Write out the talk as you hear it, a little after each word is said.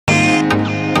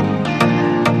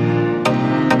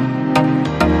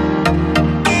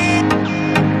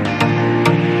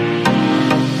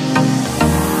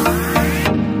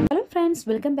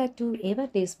Welcome back to ever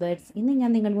taste buds. ഇന്ന് ഞാൻ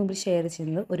നിങ്ങളുടെ മുമ്പിൽ ഷെയർ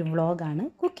ചെയ്യുന്നത് ഒരു വ്ളോഗാണ്,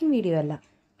 കുക്കിംഗ് വീഡിയോ അല്ല.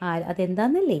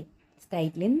 അതെന്താണെന്നല്ലേ,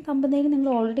 ടൈറ്റിലും തമ്പനയിലും നിങ്ങൾ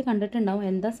ഓൾറെഡി കണ്ടിട്ടുണ്ടാവും.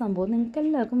 എന്താ സംഭവം നിങ്ങൾക്ക്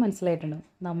എല്ലാവർക്കും മനസ്സിലായിട്ടുണ്ടാവും.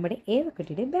 നമ്മുടെ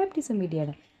ഏവക്കുട്ടിയുടെ ബാപ്റ്റിസം വീഡിയോ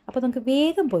ആണ്. അപ്പോൾ നമുക്ക്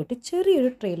വേഗം പോയിട്ട്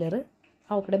ചെറിയൊരു ട്രെയിലർ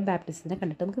അവരുടെ ബാപ്റ്റിസത്തിനെ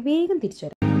കണ്ടിട്ട് നമുക്ക് വേഗം തിരിച്ചു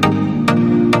വരാം.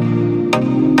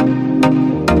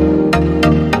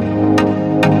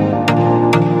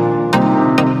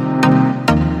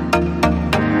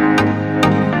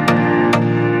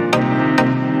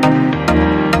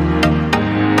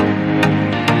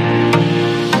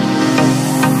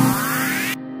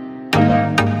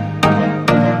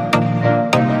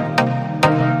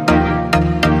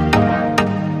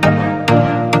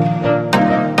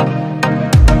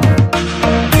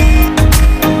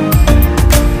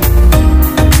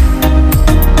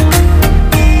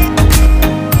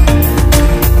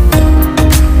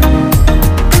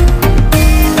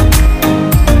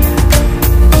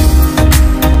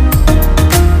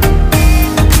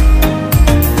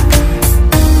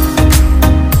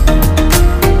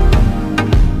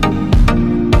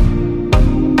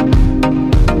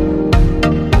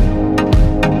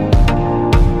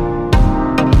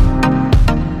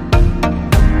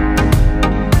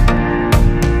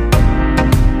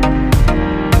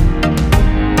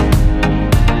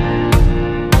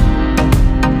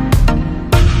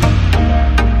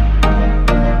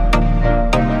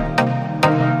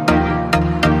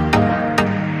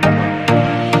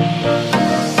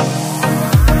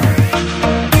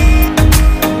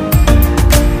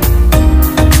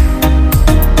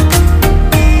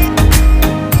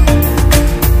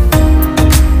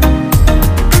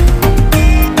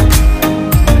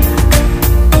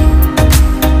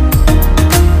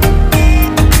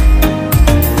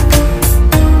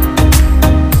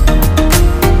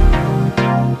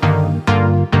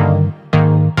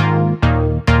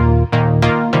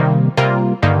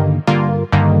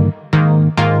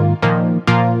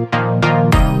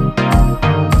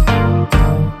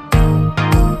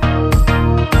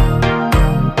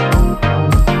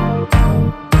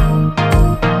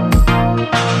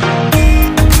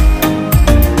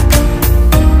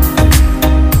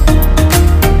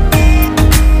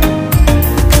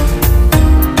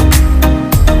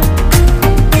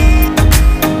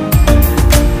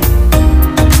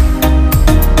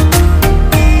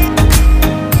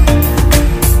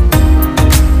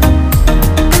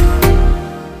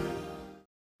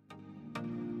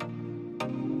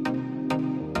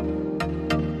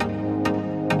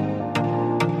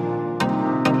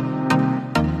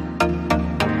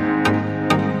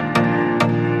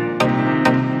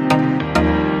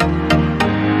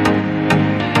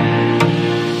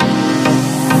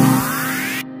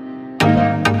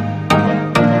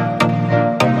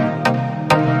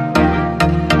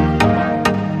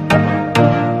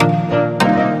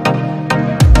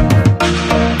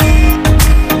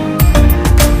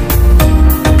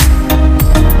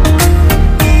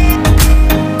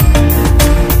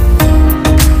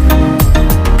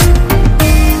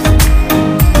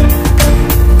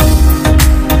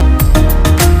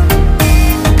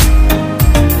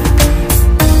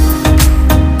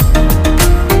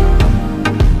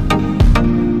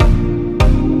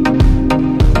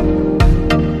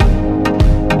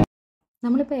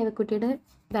 നമ്മളിപ്പോൾ ഏവക്കുട്ടിയുടെ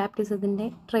ബാപ്റ്റിസത്തിൻ്റെ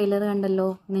ട്രെയിലർ കണ്ടല്ലോ,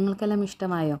 നിങ്ങൾക്കെല്ലാം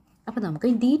ഇഷ്ടമായോ? അപ്പോൾ നമുക്ക്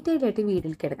ഡീറ്റെയിൽ ആയിട്ട്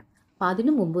വീഡിയോയിൽ കിടക്കാം. അപ്പോൾ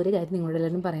അതിനു മുമ്പ് ഒരു കാര്യം നിങ്ങളോട്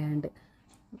എല്ലാവരും പറയാനുണ്ട്.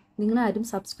 നിങ്ങളാരും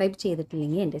സബ്സ്ക്രൈബ്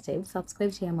ചെയ്തിട്ടില്ലെങ്കിൽ എൻ്റെ ചാനൽ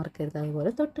സബ്സ്ക്രൈബ് ചെയ്യാൻ മറക്കരുത്.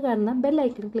 അതുപോലെ തൊട്ട് കാണുന്ന ബെൽ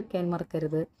ഐക്കൺ ക്ലിക്ക് ചെയ്യാൻ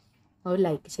മറക്കരുത്. ഒരു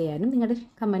ലൈക്ക് ചെയ്യാനും നിങ്ങളുടെ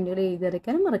കമൻറ്റുകൾ എഴുതി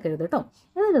അറിയിക്കാനും മറക്കരുത് കേട്ടോ.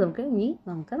 എന്നിട്ട്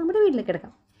നമുക്ക് നമ്മുടെ വീട്ടിലേക്ക്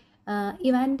കിടക്കാം.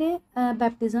 ഇവാൻ്റെ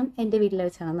ബാപ്റ്റിസം എൻ്റെ വീട്ടിൽ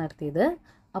വെച്ചാണ് നടത്തിയത്.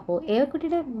 അപ്പോൾ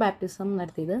ഏവക്കുട്ടിയുടെ ബാപ്റ്റിസം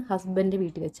നടത്തിയത് ഹസ്ബൻഡ്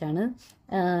വീട്ടിൽ വെച്ചാണ്.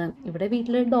 ഇവിടെ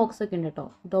വീട്ടിൽ ഡോഗ്സൊക്കെ ഉണ്ട് കേട്ടോ.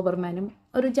 ഡോബർമാനും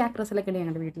ഒരു ജാക്ക് റസലൊക്കെ ഉണ്ട്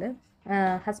ഞങ്ങളുടെ വീട്ടിൽ.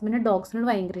 ഹസ്ബൻഡിന് ഡോഗ്സിനോട്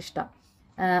ഭയങ്കര ഇഷ്ടമാണ്.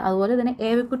 അതുപോലെ തന്നെ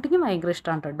ഏവക്കുട്ടിക്കും ഭയങ്കര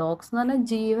ഇഷ്ടമാണ് കേട്ടോ. ഡോഗ്സ് എന്ന് പറഞ്ഞാൽ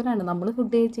ജീവനാണ്. നമ്മൾ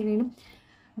ഫുഡ് കഴിച്ചിട്ടുണ്ടെങ്കിലും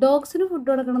ഡോഗ്സിന് ഫുഡ്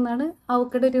കൊടുക്കണം എന്നാണ്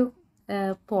അവക്കുടെ ഒരു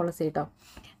പോളിസി കേട്ടോ.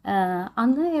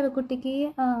 അന്ന് ഏവക്കുട്ടിക്ക്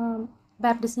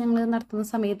ബാപ്റ്റിസം ഞങ്ങൾ നടത്തുന്ന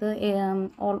സമയത്ത്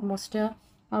ഓൾമോസ്റ്റ്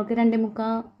അവൾക്ക് 2.25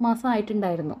 മാസം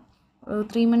ആയിട്ടുണ്ടായിരുന്നു.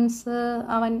 3 months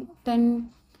അവൻ 10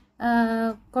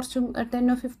 or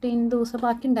 15 ദിവസം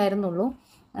ബാക്കി ഉണ്ടായിരുന്നുള്ളൂ.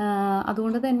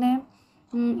 അതുകൊണ്ട് തന്നെ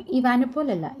ഇവാനെ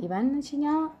പോലല്ല. ഇവാൻ എന്ന് വെച്ച്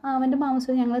കഴിഞ്ഞാൽ അവൻ്റെ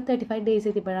മാംസം ഞങ്ങൾ 35 days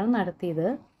എത്തിയപ്പോഴാണ് നടത്തിയത്.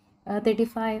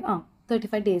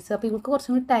 35 days. അപ്പോൾ ഇവൾക്ക്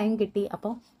കുറച്ചും കൂടി ടൈം കിട്ടി.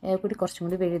 അപ്പോൾ കുട്ടി കുറച്ചും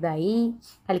കൂടി വലുതായി,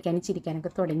 കളിക്കാനും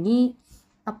ചിരിക്കാനൊക്കെ തുടങ്ങി.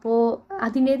 അപ്പോൾ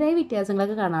അതിൻ്റേതായ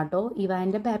വ്യത്യാസങ്ങളൊക്കെ കാണാം കേട്ടോ.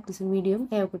 ഇവാൻ്റെ ബാപ്റ്റിസം വീഡിയോയും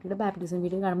ഏവക്കുട്ടിയുടെ ബാപ്റ്റിസം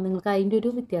വീഡിയോ കാണുമ്പോൾ നിങ്ങൾക്ക് അതിൻ്റെ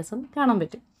ഒരു വ്യത്യാസം കാണാൻ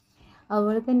പറ്റും.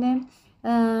 അതുപോലെ തന്നെ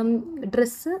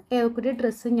ഡ്രസ്സ് ഏവക്കുട്ടിയുടെ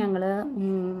ഡ്രസ്സ് ഞങ്ങൾ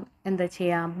എന്താ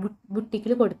ചെയ്യുക,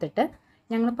 ബുട്ടിക്കിൽ കൊടുത്തിട്ട്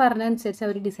ഞങ്ങൾ പറഞ്ഞതനുസരിച്ച്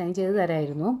അവർ ഡിസൈൻ ചെയ്ത്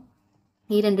തരായിരുന്നു.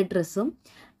 ഈ 2 ഡ്രസ്സും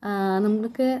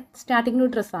നമുക്ക് സ്റ്റാർട്ടിങ്ങിൽ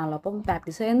ഒരു ഡ്രസ്സാണല്ലോ, അപ്പം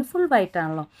ബാപ്റ്റിസം ചെയ്യുന്നത് ഫുൾ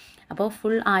വൈറ്റാണല്ലോ. അപ്പോൾ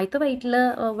ഫുൾ ആദ്യത്തെ വൈറ്റിൽ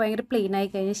ഭയങ്കര പ്ലെയിൻ ആയി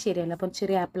കഴിഞ്ഞാൽ ശരിയല്ല. അപ്പം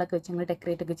ചെറിയ ആപ്പിളൊക്കെ വെച്ച് ഞങ്ങൾ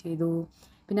ഡെക്കറേറ്റ് ഒക്കെ ചെയ്തു.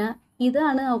 പിന്നെ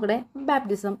ഇതാണ് അവിടെ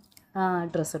ബാപ്റ്റിസം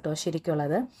ഡ്രസ്സ് കേട്ടോ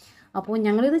ശരിക്കുള്ളത്. അപ്പോൾ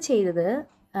ഞങ്ങളിത് ചെയ്തത്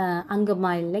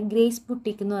അങ്കമാലിയിലെ ഗ്രേസ്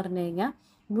ബുട്ടിക്ക് എന്ന് പറഞ്ഞു കഴിഞ്ഞാൽ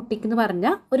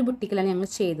ഒരു ബുട്ടിക്കിലാണ് ഞങ്ങൾ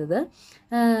ചെയ്തത്.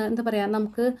 എന്താ പറയുക,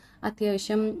 നമുക്ക്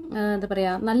അത്യാവശ്യം എന്താ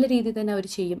പറയുക നല്ല രീതിയിൽ തന്നെ അവർ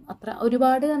ചെയ്യും. അത്ര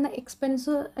ഒരുപാട് തന്നെ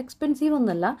എക്സ്പെൻസീവ്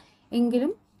ഒന്നുമല്ല,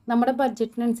 എങ്കിലും നമ്മുടെ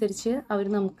ബഡ്ജറ്റിനനുസരിച്ച് അവർ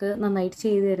നമുക്ക് നന്നായിട്ട്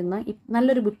ചെയ്തു തരുന്ന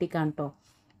നല്ലൊരു ബുട്ടിക്കാണ് കേട്ടോ.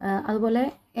 അതുപോലെ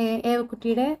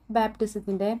ഏവക്കുട്ടിയുടെ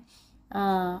ബാപ്റ്റിസത്തിൻ്റെ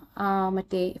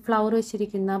മറ്റേ ഫ്ലവർ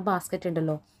വെച്ചിരിക്കുന്ന ബാസ്ക്കറ്റ്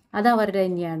ഉണ്ടല്ലോ, അത് അവരുടെ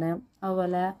തന്നെയാണ്.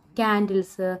 അതുപോലെ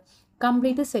ക്യാൻഡിൽസ്,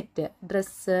 കംപ്ലീറ്റ് സെറ്റ്,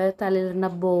 ഡ്രസ്സ്, തലയിലിടുന്ന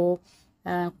ബോ,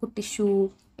 കുട്ടി ഷൂ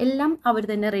എല്ലാം അവർ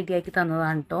തന്നെ റെഡിയാക്കി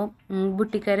തന്നതാണ് കേട്ടോ.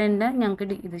 ബുട്ടിക്കാർ തന്നെ ഞങ്ങൾക്ക്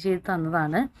ഇത് ചെയ്ത്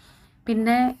തന്നതാണ്.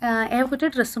 പിന്നെ ഏവക്കുട്ടി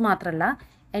ഡ്രസ്സ് മാത്രമല്ല,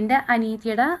 എൻ്റെ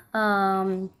അനീതിയുടെ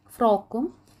ഫ്രോക്കും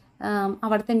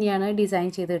അവിടെ തന്നെയാണ് ഡിസൈൻ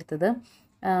ചെയ്തെടുത്തത്.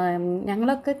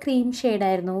 ഞങ്ങളൊക്കെ ക്രീം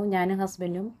ഷെയ്ഡായിരുന്നു, ഞാനും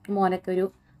ഹസ്ബൻഡും മോനൊക്കെ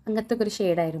അങ്ങനത്തെ ഒരു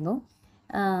ഷെയ്ഡായിരുന്നു.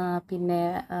 പിന്നെ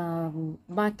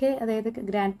ബാക്കി അതായത്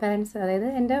ഗ്രാൻഡ് പാരൻസ്, അതായത്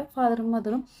എൻ്റെ ഫാദറും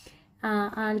മദറും,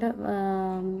 ആളുടെ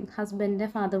ഹസ്ബൻഡിൻ്റെ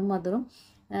ഫാദറും മദറും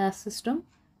സിസ്റ്ററും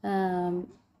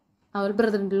അവർ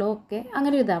ബ്രദറിൻ്റെ ഒക്കെ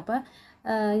അങ്ങനെ ഒരു ഇതാണ്. അപ്പോൾ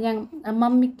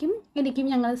മമ്മിക്കും എനിക്കും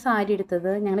ഞങ്ങൾ സാരി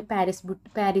എടുത്തത് ഞങ്ങൾ പാരീസ്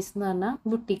എന്ന് പറഞ്ഞാൽ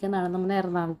ബുട്ടിക്ക് എന്നാണ് നമ്മുടെ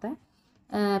എറണാകുളത്തെ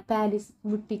പാരീസ്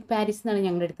എന്നാണ്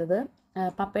ഞങ്ങൾ എടുത്തത്.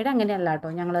 പപ്പയുടെ അങ്ങനെയല്ല കേട്ടോ,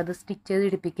 ഞങ്ങളത് സ്റ്റിച്ച് ചെയ്ത്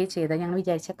ഇടിപ്പിക്കുകയും ചെയ്തത്. ഞങ്ങൾ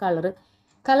വിചാരിച്ച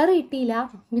കളർ കിട്ടിയില്ല,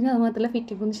 പിന്നെ അത് മാത്രമല്ല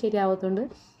ഫിറ്റിങ്ങൊന്നും ശരിയാവാത്തതുകൊണ്ട്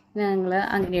ഞങ്ങൾ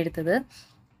അങ്ങനെ എടുത്തത്,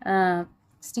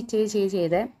 സ്റ്റിച്ച്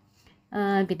ചെയ്തേ.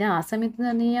 പിന്നെ ആ സമയത്ത് എന്ന്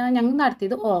പറഞ്ഞു കഴിഞ്ഞാൽ ഞങ്ങൾ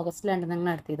നടത്തിയത് ഓഗസ്റ്റിലാണ് ഞങ്ങൾ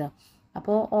നടത്തിയത്.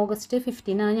 അപ്പോൾ ഓഗസ്റ്റ്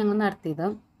 15 ഞങ്ങൾ നടത്തിയത്.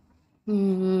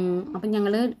 അപ്പം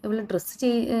ഞങ്ങൾ ഇവിടെ ഡ്രസ്സ്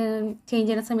ചേഞ്ച്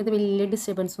ചെയ്യുന്ന സമയത്ത് വലിയ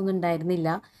ഡിസ്റ്റർബൻസ് ഒന്നും ഉണ്ടായിരുന്നില്ല.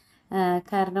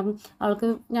 കാരണം അവൾക്ക്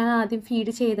ഞാൻ ആദ്യം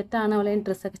ഫീഡ് ചെയ്തിട്ടാണ് അവളെ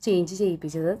ഡ്രസ്സൊക്കെ ചേഞ്ച്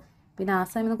ചെയ്യിപ്പിച്ചത്. പിന്നെ ആ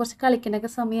സമയത്ത് കുറച്ച് കളിക്കേണ്ടൊക്കെ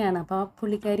സമയമാണ്. അപ്പോൾ ആ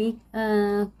പുള്ളിക്കാരി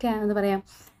എന്താ പറയുക,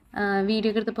 വീഡിയോ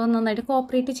ഒക്കെ എടുത്തപ്പോൾ നന്നായിട്ട്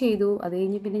കോപ്പറേറ്റ് ചെയ്തു. അത്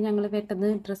കഴിഞ്ഞ് പിന്നെ ഞങ്ങൾ പെട്ടെന്ന്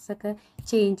ഡ്രസ്സൊക്കെ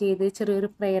ചേഞ്ച് ചെയ്ത് ചെറിയ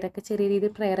രീതിയിൽ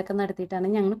പ്രെയറൊക്കെ നടത്തിയിട്ടാണ്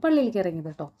ഞങ്ങൾ പള്ളിയിലേക്ക് ഇറങ്ങിയത്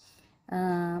കേട്ടോ.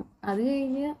 അത്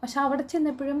കഴിഞ്ഞ് പക്ഷെ അവിടെ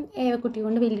ചെന്നപ്പോഴും ഏവക്കുട്ടി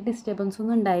കൊണ്ട് വലിയ ഡിസ്റ്റർബൻസ്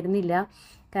ഒന്നും ഉണ്ടായിരുന്നില്ല.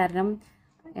 കാരണം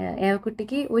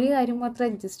ഏവക്കുട്ടിക്ക് ഒരു കാര്യം മാത്രമേ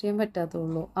അഡ്ജസ്റ്റ് ചെയ്യാൻ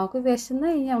പറ്റാത്തുള്ളൂ, അവൾക്ക് വിശന്ന്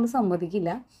കഴിഞ്ഞാൽ അവൾ സമ്മതിക്കില്ല.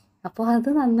 അപ്പോൾ അത്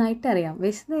നന്നായിട്ട് അറിയാം.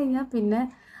 വിശന്ന് കഴിഞ്ഞാൽ പിന്നെ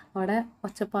അവിടെ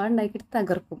ഒച്ചപ്പാടുണ്ടാക്കിയിട്ട്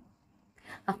തകർക്കും.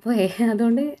 അപ്പോൾ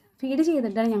അതുകൊണ്ട് ഫീഡ്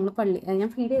ചെയ്തിട്ടാണ് ഞങ്ങൾ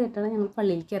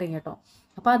പള്ളിയിലേക്ക് ഇറങ്ങി കേട്ടോ.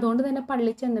 അപ്പോൾ അതുകൊണ്ട് തന്നെ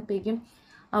പള്ളിയിൽ ചെന്നപ്പോഴേക്കും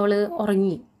അവൾ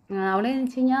ഉറങ്ങി. അവളെ എന്ന്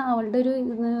വെച്ച് കഴിഞ്ഞാൽ അവളുടെ ഒരു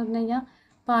ഇതെന്ന് പറഞ്ഞു കഴിഞ്ഞാൽ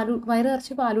വയറ്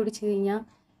നിറച്ച് പാൽ കുടിച്ച് കഴിഞ്ഞാൽ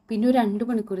പിന്നെ ഒരു 2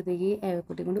 മണിക്കൂറത്തേക്ക്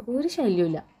ഏവക്കുട്ടി കൊണ്ട് ഒരു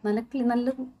ശല്യമില്ല, നല്ല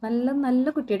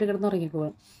കുട്ടിയായിട്ട് കിടന്ന്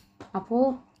ഉറങ്ങിക്കോളും. അപ്പോൾ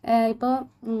ഇപ്പോൾ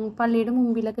പള്ളിയുടെ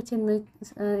മുമ്പിലൊക്കെ ചെന്ന്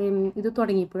ഇത്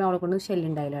തുടങ്ങിയപ്പോഴും അവളെ കൊണ്ട് ശല്യം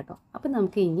ഉണ്ടായില്ല കേട്ടോ. അപ്പം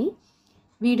നമുക്ക് ഇനി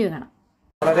വീഡിയോ കാണാം.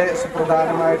 വളരെ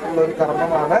സുപ്രധാനമായിട്ടുള്ള ഒരു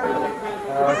കർമ്മമാണ്.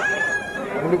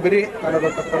 അതിലുപരി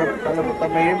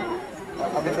തലതൊട്ടമ്മയും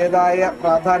അതിൻ്റെതായ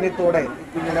പ്രാധാന്യത്തോടെ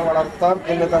കുഞ്ഞിനെ വളർത്താം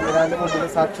എന്ന് തമ്പുരാന്റെ മുമ്പിൽ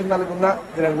സാക്ഷ്യം നൽകുന്ന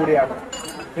ദിനം കൂടിയാണ്.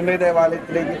 പിന്നെ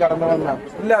ദേവാലയത്തിലേക്ക് കടന്നു വന്ന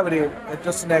എല്ലാവരെയും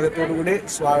ഏറ്റവും സ്നേഹത്തോടു കൂടി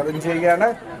സ്വാഗതം ചെയ്യുകയാണ്.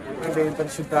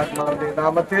 പരിശുദ്ധാത്മാവിന്റെ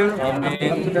നാമത്തിൽ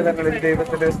അത്യുന്നതങ്ങളിൽ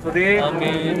ദൈവത്തിന്റെ സ്തുതി,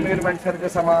 മനുഷ്യർക്ക്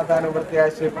സമാധാനം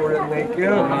പ്രത്യാശയെപ്പോഴും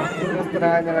നയിക്കും.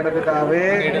 ഞങ്ങളുടെ പിതാവേ,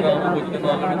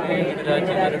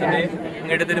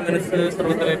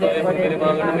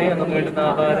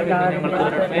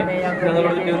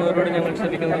 ഞങ്ങൾ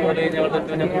ക്ഷമിക്കുന്നത് പോലെ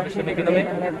ഞങ്ങളോട് ക്ഷമിക്കണമേ.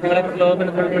 ഞങ്ങളെ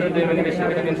പ്രലോഭനത്തിൽ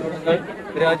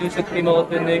രാജുശക്തി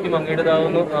മഹത്വന്നേക്കും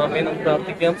അങ്ങയുടേതാവുന്നു. ആമേൻ. നമുക്ക്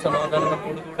പ്രാർത്ഥിക്കാം. സമാധാനം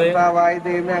നമ്മോടുകൂടെ.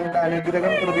 ദൈവമേ, അങ്ങയുടെ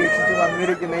അനുഗ്രഹം പ്രതീക്ഷിച്ച്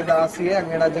വന്നിരിക്കുന്ന ഈ ദാസിയെ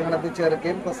അങ്ങയുടെ അജഗണത്തിൽ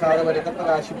ചേർക്കുകയും പ്രസാദവരത്തെ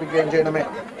പ്രകാശിപ്പിക്കുകയും ചെയ്യണമേ.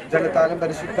 ജലത്താലും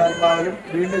പരിശുദ്ധാത്മാവിലും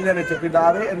വീണ്ടും ജനിച്ച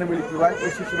പിതാവേ എന്ന് വിളിക്കുവാൻ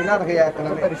ശിശുവിനെ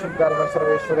അർഹയാക്കണം. പരിശുദ്ധാത്മ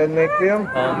സർവേശ്വരൻ എന്നേക്കും.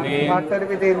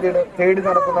 നാട്ടൊരുവിധയും തേടി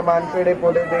നടക്കുന്ന മാൻപേടെ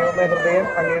പോലെ ദൈവമേ ഹൃദയം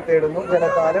അങ്ങേ തേടുന്നു.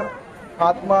 ജലത്താലും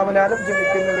ആത്മാവിനാലും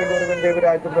ജനിക്കുന്നതിൽ ഒരുവൻ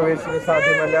ദൈവരാജ്യത്ത് പ്രവേശിക്കാൻ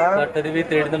സാധ്യമല്ല.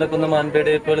 തേടി നടക്കുന്ന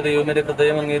മാൻപേടെ പോലെ ദൈവമേ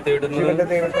ഹൃദയം അങ്ങേ തേടുന്നു.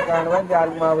 ദൈവത്തെ കാണുവാൻ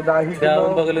ആത്മാവ്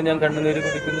രാവും പകലും ഞാൻ കണ്ണുനീര്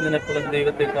കുടിക്കുന്നു. നിനക്കുള്ള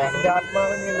ദൈവത്തെ കാണും.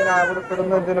 ആത്മാവ് നീന്തൽ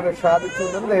ആവൃപ്പെടുന്നതിന്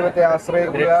വിഷാദിച്ചു ദൈവത്തെ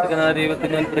ആശ്രയിക്കുക. ദൈവത്തെ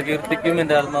ഞാൻ പ്രകീർത്തിക്കും.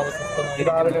 എന്റെ ആത്മാവ്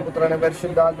പുത്രനെ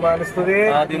പരിശുദ്ധാത്മാവിന് സ്തുതി.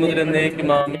 ആദ്യം മുതൽ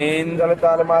എന്നേക്കും ആമേൻ.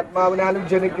 ജലത്താലും ആത്മാവിനാലും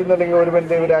ജനിക്കുന്നില്ലെങ്കിൽ ഒരുവൻ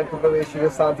ദൈവരാജ്യത്ത്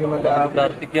പ്രവേശിക്കാൻ സാധ്യമല്ല.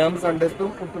 പ്രാർത്ഥിക്കാം.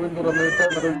 കണ്ടെത്തും കുട്ടുവിൻ തുറന്നിട്ട്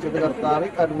നിർവഹിച്ചത് കർത്താവ്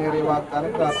കരുണേറിയ വാഗ്ദാനം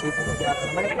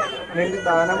നിന്റെ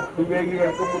ദാനം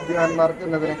വിവേകികൾക്കും ബുദ്ധിമാന്മാർക്കും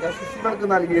എന്നതിനേക്കാൾ ശിശുക്കൾക്ക്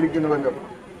നൽകിയിരിക്കുന്നുവല്ലോ.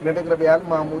 നിന്റെ കൃപയാൽ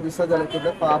മാമോദിസ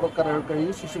ജലത്തിന്റെ പാപക്കറകൾ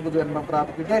കഴിയും ശിശു ജന്മം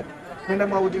പ്രാപിക്കട്ടെ. നിന്റെ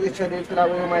മൗലിക ശരീരത്തിൽ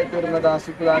അവയവമായി തീർന്ന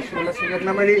ദാസിക്ക് ദാസികളുടെ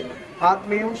സ്വീകരണം വഴി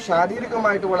ആത്മീയവും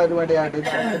ശാരീരികമായിട്ട് വളരുവാനായിട്ട്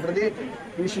പ്രതി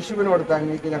ഈ ശിശുവിനോട്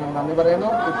അങ്ങേക്ക് ഞങ്ങൾ നന്ദി പറയുന്നു.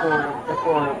 ഇപ്പോഴും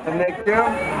എപ്പോഴും എന്നേക്കും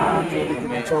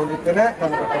ചോദ്യത്തിന്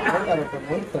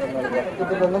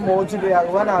ഇതിൽ നിന്ന്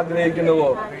മോചിതയാകുവാൻ ആഗ്രഹിക്കുന്നുവോ?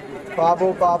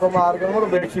 പാപമാർഗങ്ങൾ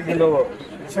ഉപേക്ഷിക്കുന്നുവോ?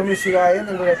 ക്ഷമിശിയായി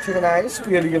നിങ്ങൾ രക്ഷകനായി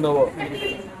സ്വീകരിക്കുന്നുവോ?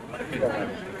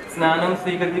 സ്നാനം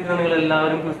സ്വീകരിക്കുന്ന നിങ്ങൾ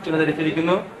എല്ലാവരും ക്രിസ്തുവിനെ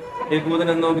ധരിച്ചിരിക്കുന്നു.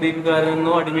 യഹൂദനെന്നോ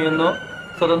ഗ്രീക്കുകാരനെന്നോ അടിമയെന്നോ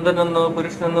സ്വതന്ത്രനെന്നോ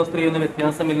പുരുഷനെന്നോ സ്ത്രീയെന്നോ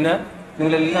വ്യത്യാസമില്ല.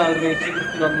 നിങ്ങളെല്ലാവരും യേശു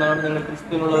ക്രിസ്തു ഒന്നാണ്. നിങ്ങൾ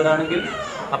ക്രിസ്തുവിനുള്ളവരാണെങ്കിൽ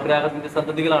അബ്രാഹത്തിന്റെ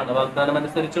സന്തതികളാണ്. വാഗ്ദാനം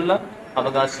അനുസരിച്ചുള്ള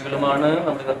അവകാശികളുമാണ്.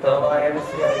 നമ്മുടെ കർത്താവായ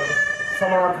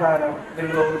സമാധാനം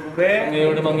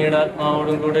അങ്ങയോടും അങ്ങയുടെ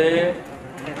ആത്മാവോടും കൂടെ.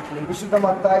 വിശുദ്ധ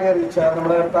മത്തായി അറിയിച്ച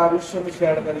നമ്മുടെ കർത്താവ്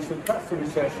മിശിഹായുടെ പരിശുദ്ധ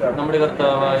സുവിശേഷം. നമ്മുടെ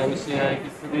കർത്താവായ മിശിഹായ്ക്ക്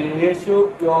സ്തുതി. യേശു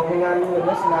യോഹന്നാനിൽ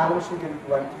നിന്ന് സ്നാനം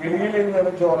സ്വീകരിക്കുവാൻ ഗലീലയിൽ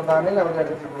നിന്ന് ജോർദാനിൽ അവരുടെ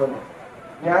അടുത്തേക്ക് വന്നു.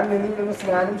 ഞാൻ നിന്നിൽ നിന്ന്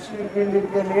സ്നാനം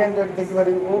സ്വീകരിക്കേണ്ടിയിരിക്കെ നീ എന്റെ അടുത്തേക്ക്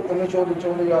വരുമോ എന്ന്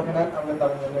ചോദിച്ചുകൊണ്ട് യോഹന്നാൻ അവനെ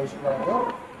തടഞ്ഞു. യേശു പറഞ്ഞു,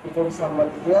 ഇപ്പോൾ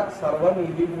സമ്മതിക്കുക,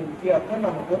 സർവ്വനീതി വൃത്തിയാക്കാൻ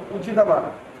നമുക്ക്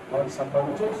ഉചിതമാണ്. അവൻ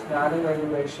സംഭവിച്ചു. സ്നാനം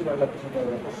കഴിയുമ്പോൾ യേശു വെള്ളത്തിൽ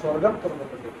സ്വർഗം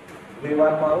തുറന്നിട്ടുണ്ട്.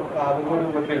 ദൈവാത്മാവ് കാവുകളുടെ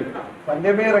രൂപത്തിൽ തന്റെ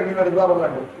ഇറങ്ങി വരുന്നത് അവർ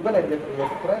കണ്ടു. ഇവൻ എന്റെ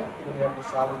പ്രിയപുത്രൻ, ഇവൻ ഞാൻ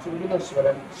സ്ഥാപിച്ചിരിക്കുന്ന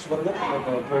സ്വരം സ്വർഗത്തിൽ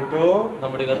കേട്ടു.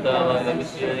 നമ്മുടെ കർത്താവായ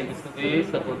മിശിഹായ്ക്ക് സ്തുതി.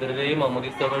 സഹോദരരെയും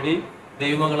മാമോദീസ വഴി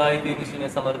ദൈവമകളായി യേശുവിനെ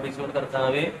സമർപ്പിച്ചുകൊണ്ട്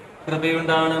കർത്താവെ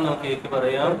കൃപയുണ്ടാണ് നമുക്ക് ഏറ്റു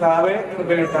പറയാം.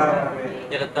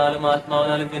 ജലത്താലും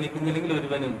ആത്മാവിനാലും ജനിക്കുന്നില്ലെങ്കിൽ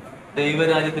ഒരുവനും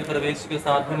ദൈവരാജ്യത്തിൽ പ്രവേശിക്കുക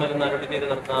സാധ്യമല്ലെന്ന് അരുളി ചെയ്ത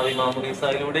കർത്താവെ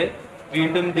മാമോദീസയിലൂടെ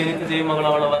വീണ്ടും ജനിച്ച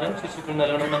ദൈവമകളാവുള്ള വരം ശിശുക്കൾ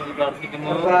നൽകണമെന്ന് പ്രാർത്ഥിക്കുന്നു.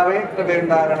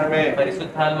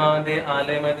 പരിശുദ്ധാത്മാവിന്റെ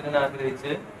ആലയമായി തന്നെ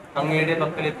ആഗ്രഹിച്ച് അങ്ങയുടെ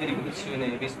പക്കലെത്തിയിരിക്കുന്ന ശിശുവിനെ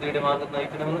വിശുദ്ധയുടെ മാർഗം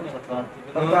നയിക്കണമെന്ന് ഞങ്ങൾ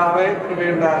പ്രാർത്ഥിക്കുന്നു.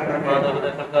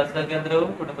 മാതാപിതാക്കൾക്ക് ആശ്രയകേന്ദ്രവും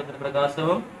കുടുംബത്തിന്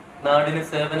പ്രകാശവും നാടിന്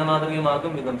സേവന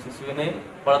മാതൃകയുമാകും വിധം ശിശുവിനെ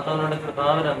വളർത്തുന്നവരുടെ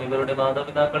കൃപാവരം ഇവരുടെ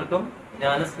മാതാപിതാക്കൾക്കും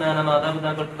ജ്ഞാനസ്നാന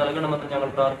മാതാപിതാക്കൾക്കും നൽകണമെന്ന് ഞങ്ങൾ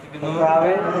പ്രാർത്ഥിക്കുന്നു.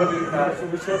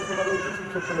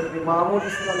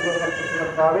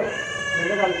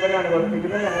 നിന്റെ കൽപ്പനയാണ്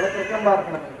വർദ്ധിക്കുന്നത്. ഞങ്ങളെ കുറ്റം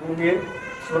പാർക്കണം. ഭൂമിയിൽ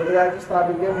സ്വർഗരാജ്യം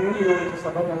സ്ഥാപിക്കാൻ നീ നിയോഗിച്ച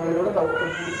സഭ ഞങ്ങളിലൂടെ ദൗത്യം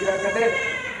പൂർത്തിയാക്കട്ടെ.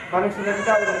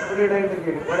 മനുഷ്യരെല്ലാവരും ഒരിടയുടെ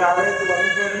കീഴിൽ ഒരാളേക്ക് വന്നു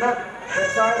ചേരുന്ന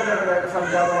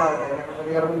സംജാതമാകട്ടെ.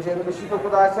 ഞങ്ങൾ ചെയ്യുന്ന വിശുദ്ധ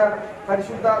കുദാശ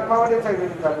പരിശുദ്ധാത്മാവിന്റെ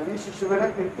ചൈതന്യത്താൽ ഈ ശിശുവിനെ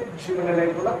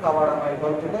ശിശുവിനിലേക്കുള്ള കവാടമായി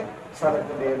ഭവത്തിന്റെ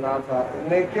സ്ഥലത്തിന്റെ നാഥ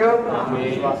എന്നേക്കും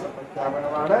വിശ്വാസ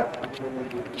പ്രഖ്യാപനമാണ്.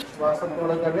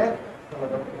 വിശ്വാസത്തോടെ തന്നെ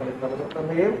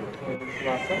തന്നെയും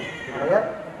വിശ്വാസം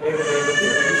ഏകദൈവത്തിൽ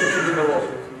വിശ്വസിക്കുന്നുവോ?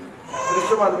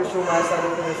 ദൃശ്യവും അദൃശ്യവുമായ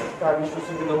സകലത്തെ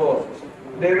വിശ്വസിക്കുന്നുവോ?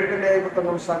 ദൈവത്തിന്റെ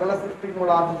ഏകത്വം സകല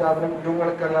സൃഷ്ടിക്കുമുള്ള ആദ്യജാതനം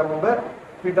യുഗങ്ങൾക്കെല്ലാം മുമ്പ്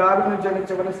പിതാവിന്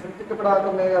ജനിച്ചവന് സൃഷ്ടിക്കപ്പെടാത്ത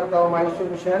കർത്താവുമായ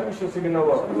ഈശ്വരൻ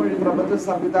വിശ്വസിക്കുന്നുവോ? പ്രപഞ്ച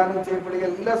സംവിധാനം ചെയ്യപ്പെടുക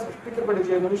എല്ലാം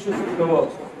സൃഷ്ടിക്കപ്പെടുകയെന്ന് വിശ്വസിക്കുന്നുവോ?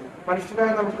 മനുഷ്യനായ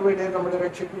നമുക്ക് വേണ്ടിയും നമ്മുടെ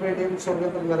രക്ഷയ്ക്ക് വേണ്ടിയും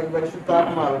സ്വർഗത്തിൽ നിറങ്ങി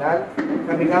പരിശുദ്ധാത്മാവിനാൽ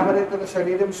കന്യകാമരയത്തിന്റെ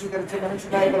ശരീരം സ്വീകരിച്ച്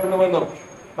മനുഷ്യനായി കടന്നുവെന്നും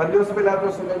പന്ത്യോസിന്റെ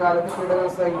കാലത്ത് പീഡകൾ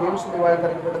സഹിക്കുകയും ശിലുവായി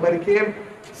തറയ്ക്കപ്പെട്ട് മരിക്കുകയും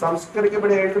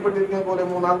സംസ്കരിക്കപ്പെട്ട് എഴുതപ്പെട്ടിരിക്കുന്ന പോലെ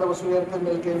മൂന്നാം ദിവസം ഉയർത്തി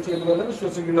നിൽക്കുകയും ചെയ്യുന്നുവെന്ന്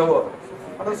വിശ്വസിക്കുന്നുവോ?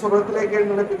 അത് സ്വർഗത്തിലേക്ക്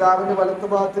എഴുതുന്ന പിതാവിന്റെ വലത്ത്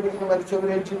ഭാഗത്തിരിക്കുന്ന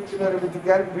മരിച്ചവരെ ജീവിക്കുന്നവരെ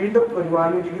വിധിക്കാൻ വീണ്ടും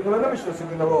വരുവാനിരിക്കുന്നുവെന്ന്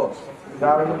വിശ്വസിക്കുന്നുവോ?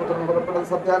 പിതാവിന്റെ പുത്രൻ പുറപ്പെടുന്ന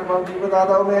സത്യാത്മാവും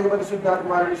ജീവദാതാവും ഏക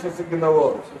പരിശുദ്ധാത്മാവിൽ വിശ്വസിക്കുന്നുവോ?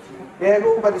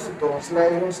 ഏകവും പരിശുദ്ധവും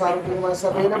സ്നേഹവും സാർവത്രികമായ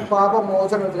സഭയിലും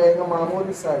പാപമോചനത്തിലെ ഏക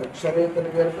മാമോദിസായും ശരീരത്തിന്റെ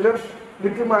ഉയർപ്പിലും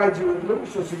നിത്യമായ ജീവിതത്തിലും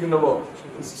വിശ്വസിക്കുന്നുവോ?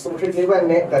 ജീവ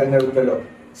എന്നെ തെരഞ്ഞെടുത്തല്ലോ.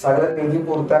 സകല നീതി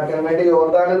പൂർത്തിയാക്കാൻ വേണ്ടി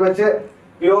യോർദാനിൽ വെച്ച്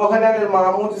യോഹന്നാനിൽ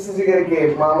മാമോദിസ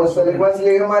സ്വീകരിക്കുകയും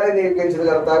മാമോദിസമാരെ നിയോഗിക്കുകയും ചെയ്ത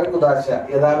കർത്താവിൻ കുദാശ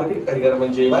യഥാവിധി പരികർമ്മം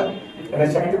ചെയ്യുവാൻ എന്നെ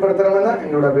ശക്തിപ്പെടുത്തണമെന്ന്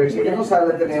എന്നോട് അപേക്ഷിക്കുന്നു.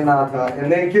 സകലത്തിന്റെ നാഥ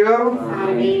എന്നേക്കും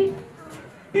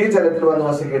ഈ ജലത്തിൽ വന്ന്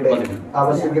വസിക്കട്ടെ.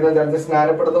 ആവശ്യിക്കുന്ന ജലത്തിൽ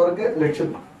സ്നാനപ്പെടുന്നവർക്ക്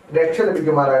രക്ഷ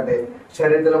ലഭിക്കുമാറാകട്ടെ.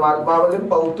 ശരീരത്തിലും ആത്മാവിലും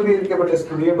പൗത്രീകരിക്കപ്പെട്ട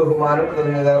സ്തുതിയും ബഹുമാനം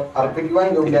അർപ്പിക്കുവാൻ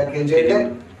യോഗ്യാക്കുകയും ചെയ്ത്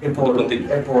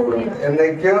എപ്പോഴും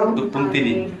എന്നേക്കും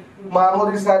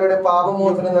മാമോദിസായുടെ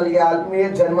പാപമോചനം നൽകി ആത്മീയ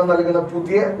ജന്മം നൽകുന്ന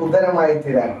പുതിയ ഉദരമായി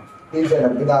തീരാൻ ഈ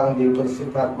ജലം പിതാവിന്റെയും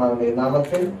പരിശുദ്ധാത്മാവിന്റെയും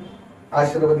നാമത്തിൽ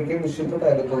ആശീർവദിക്കുകയും വിശുദ്ധ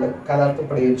തൈലത്തോടെ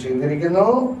കലർത്തപ്പെടുകയും ചെയ്തിരിക്കുന്നു.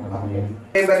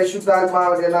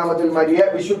 പരിശുദ്ധാത്മാവിന്റെ നാമത്തിൽ മരിയ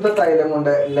വിശുദ്ധ തൈലം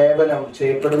കൊണ്ട് ലേപനം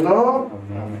ചെയ്യപ്പെടുന്നു.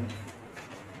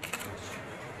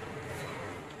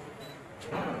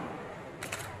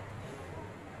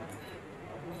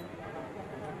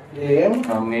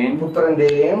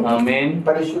 പുത്രന്റെയും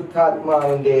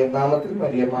പരിശുദ്ധാത്മാവിന്റെ നാമത്തിൽ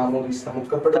മരിയ മാമോദിസ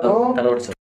മുക്കപ്പെടുന്നു.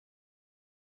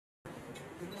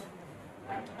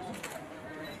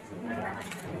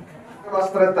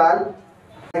 വസ്ത്രത്താൽ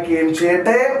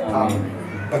ചെയ്യട്ടെ.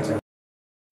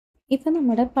 ഇപ്പം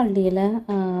നമ്മുടെ പള്ളിയിൽ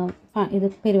ഇത്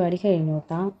പരിപാടി കഴിഞ്ഞു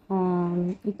കേട്ടോ.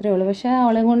 ഇത്രയേ ഉള്ളൂ. പക്ഷേ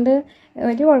അവളെ കൊണ്ട്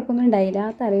വലിയ കുഴപ്പമൊന്നും ഉണ്ടായില്ല.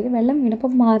 തലയിൽ വെള്ളം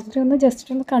വീണപ്പോൾ മാത്രം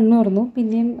ജസ്റ്റ് ഒന്ന് കണ്ണു തുറന്നു.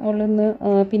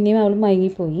 പിന്നെയും അവൾ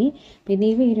മയങ്ങിപ്പോയി. പിന്നെ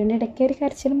ഈ വീടിൻ്റെ ഇടയ്ക്ക് ഒരു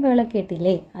കരച്ചിലും ബഹളമൊക്കെ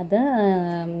കേട്ടില്ലേ, അത്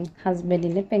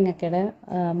ഹസ്ബൻഡിൻ്റെ പെങ്ങക്കയുടെ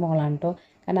മോളാണ് കേട്ടോ.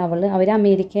 കാരണം അവർ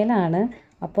അമേരിക്കയിലാണ്.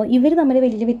 അപ്പോൾ ഇവർ തമ്മിൽ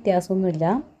വലിയ വ്യത്യാസമൊന്നുമില്ല.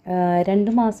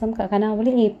 2 മാസം, കാരണം അവൾ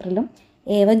ഏപ്രിലും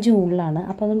ഏവ ജൂണിലാണ്.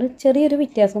 അപ്പോൾ അതുകൊണ്ട് ചെറിയൊരു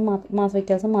മാസ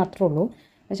വ്യത്യാസം മാത്രമേ ഉള്ളൂ.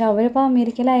 പക്ഷെ അവരിപ്പോൾ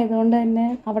അമേരിക്കയിലായതുകൊണ്ട് തന്നെ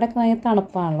അവിടെയൊക്കെ ഭയങ്കര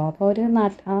തണുപ്പാണല്ലോ. അപ്പോൾ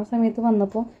ആ സമയത്ത്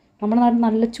വന്നപ്പോൾ നമ്മുടെ നാട്ടിൽ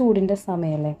നല്ല ചൂടിൻ്റെ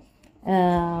സമയമല്ലേ,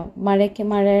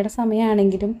 മഴയുടെ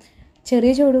സമയമാണെങ്കിലും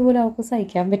ചെറിയ ചൂട് പോലും അവൾക്ക്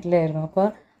സഹിക്കാൻ പറ്റില്ലായിരുന്നു. അപ്പോൾ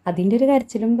അതിൻ്റെ ഒരു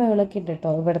കരച്ചിലും ബഹളമൊക്കെ ഉണ്ട്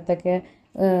കേട്ടോ. ഇവിടത്തെയൊക്കെ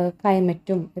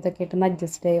ക്ലൈമറ്റും ഇതൊക്കെ ആയിട്ടൊന്ന്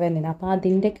അഡ്ജസ്റ്റ് ആയി വരുന്നില്ല. അപ്പോൾ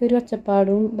അതിൻ്റെയൊക്കെ ഒരു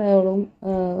ഒച്ചപ്പാടും ബഹളവും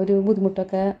ഒരു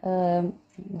ബുദ്ധിമുട്ടൊക്കെ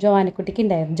ജോവാനക്കുട്ടിക്ക്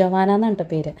ഉണ്ടായിരുന്നു. ജോവാന എന്നാണ് കേട്ടോ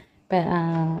പേര്.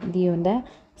 ദിയുവിൻ്റെ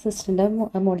സിസ്റ്ററിൻ്റെ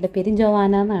മോളുടെ പേര്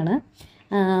ജോവാന എന്നാണ്.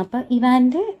 അപ്പോൾ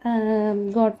ഇവാൻ്റെ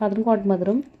ഗോഡ് ഫാദറും ഗോഡ്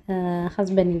മദറും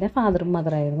ഹസ്ബൻഡിൻ്റെ ഫാദറും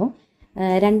മദറായിരുന്നു.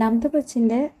 രണ്ടാമത്തെ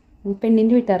കൊച്ചിൻ്റെ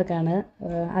പെണ്ണിൻ്റെ വീട്ടുകാർക്കാണ്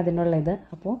അതിനുള്ളത്.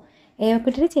 അപ്പോൾ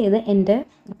ഏവക്കുട്ടിയുടെ ചെയ്ത് എൻ്റെ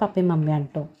പപ്പയും മമ്മയാണ്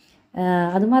കേട്ടോ.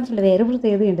 അതുമാത്രമല്ല, വേറെ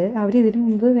പ്രത്യേകതയുണ്ട്. ഇതിനു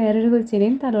മുമ്പ് വേറൊരു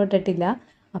കൊച്ചിനെയും തലോട്ടിട്ടില്ല.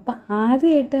 അപ്പം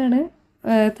ആദ്യമായിട്ടാണ്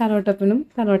തലോട്ടപ്പനും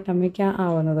തലോട്ടമ്മയ്ക്ക്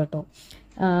ആവുന്നത് കേട്ടോ.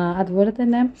 അതുപോലെ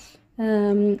തന്നെ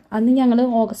അന്ന് ഞങ്ങൾ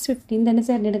ഓഗസ്റ്റ് 15 തന്നെ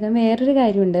തിരഞ്ഞെടുക്കാൻ വേറൊരു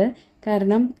കാര്യമുണ്ട്.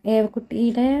 കാരണം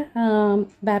ഏവക്കുട്ടിയുടെ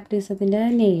ബാപ്റ്റിസത്തിൻ്റെ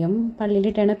നെയ്യും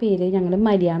പള്ളിയിലിട്ടണ പേര് ഞങ്ങൾ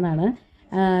മരിയ എന്നാണ്.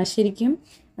 ശരിക്കും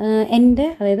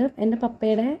അതായത് എൻ്റെ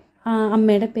പപ്പയുടെ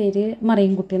അമ്മയുടെ പേര്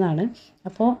മറിയൻകുട്ടി എന്നാണ്.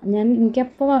 അപ്പോൾ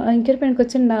എനിക്കൊരു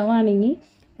പെൺകൊച്ചുണ്ടാവുകയാണെങ്കിൽ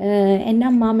എൻ്റെ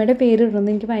അമ്മാമ്മയുടെ പേര്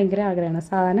ഇടണമെന്ന് എനിക്ക് ഭയങ്കര ആഗ്രഹമാണ്.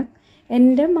 സാധാരണ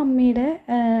എൻ്റെ മമ്മിയുടെ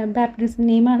ബാപ്റ്റിസം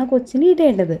നെയിമാണ് കൊച്ചിന്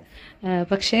ഇടേണ്ടത്.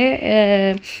 പക്ഷേ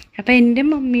അപ്പോൾ എൻ്റെ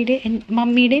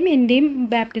മമ്മിയുടെയും എൻ്റെയും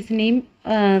ബാപ്റ്റിസം നെയിം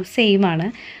സെയിമാണ്.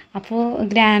 അപ്പോൾ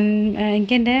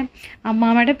എനിക്ക് എൻ്റെ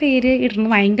അമ്മാമ്മയുടെ പേര്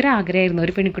ഇടണമെന്ന് ഭയങ്കര ആഗ്രഹമായിരുന്നു.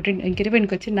 എനിക്കൊരു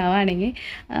പെൺകൊച്ച് ഉണ്ടാവുകയാണെങ്കിൽ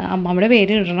അമ്മാമ്മയുടെ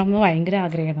പേര് ഇടണമെന്ന് ഭയങ്കര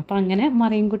ആഗ്രഹമായിരുന്നു. അപ്പോൾ അങ്ങനെ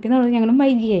മറിയൻകുട്ടി എന്ന് പറഞ്ഞാൽ ഞങ്ങൾ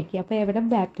മരിയയാക്കി. അപ്പോൾ എവിടെ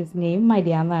ബാപ്റ്റിസം നെയിം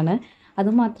മരിയ എന്നാണ്.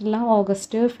 അതുമാത്രമല്ല,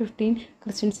 ഓഗസ്റ്റ് 15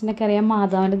 ക്രിസ്ത്യൻസിനൊക്കെ അറിയാം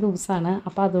മാതാവിൻ്റെ ദിവസമാണ്.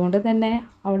 അപ്പോൾ അതുകൊണ്ട് തന്നെ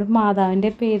അവിടെ മാതാവിൻ്റെ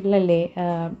പേരിലല്ലേ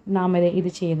ഇത്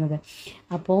ചെയ്യുന്നത്.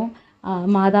 അപ്പോൾ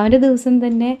മാതാവിൻ്റെ ദിവസം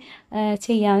തന്നെ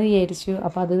ചെയ്യാമെന്ന് വിചാരിച്ചു.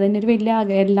 അപ്പോൾ അത് തന്നെ ഒരു വലിയ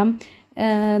ആഗ്രഹം.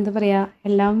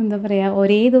 എല്ലാം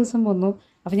ഒരേ ദിവസം വന്നു.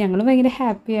 അപ്പോൾ ഞങ്ങൾ ഭയങ്കര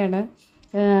ഹാപ്പിയാണ്.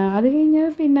 അത് കഴിഞ്ഞ്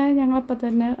പിന്നെ ഞങ്ങളപ്പോൾ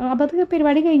തന്നെ അത്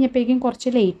പരിപാടി കഴിഞ്ഞപ്പോഴേക്കും കുറച്ച്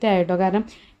ലേറ്റ് ആയിട്ടോ. കാരണം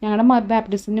ഞങ്ങളുടെ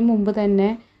ബാപ്റ്റിസത്തിന് മുമ്പ് തന്നെ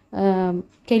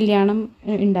കല്യാണം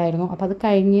ഉണ്ടായിരുന്നു. അപ്പോൾ അത്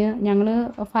കഴിഞ്ഞ് ഞങ്ങൾ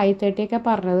 5:30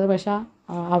 പറഞ്ഞത്. പക്ഷേ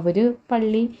അവർ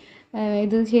പള്ളി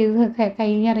ഇത് ചെയ്ത്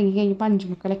കഴിഞ്ഞപ്പോൾ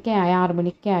 5:45 ആയി, 6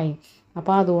 മണിയൊക്കെ ആയി.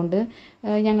 അപ്പോൾ അതുകൊണ്ട്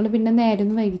ഞങ്ങൾ പിന്നെ നേരെ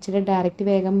ഒന്നും വൈകിച്ചിട്ട് ഡയറക്റ്റ്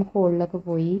വേഗം ഹോളിലൊക്കെ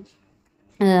പോയി.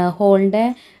 ഹോളിൻ്റെ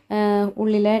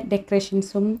ഉള്ളിലെ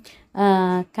ഡെക്കറേഷൻസും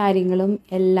കാര്യങ്ങളും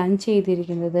എല്ലാം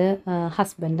ചെയ്തിരിക്കുന്നത്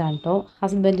ഹസ്ബൻഡാണ് കേട്ടോ.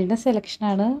 ഹസ്ബൻഡിൻ്റെ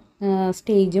സെലക്ഷനാണ്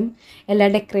സ്റ്റേജും എല്ലാ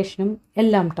ഡെക്കറേഷനും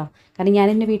എല്ലാം കേട്ടോ. കാരണം ഞാൻ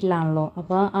എൻ്റെ വീട്ടിലാണല്ലോ,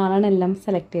 അപ്പോൾ ആളാണ് എല്ലാം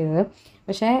സെലക്ട് ചെയ്തത്.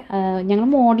 പക്ഷേ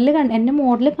എന്നെ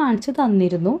മോഡൽ കാണിച്ച്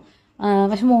തന്നിരുന്നു.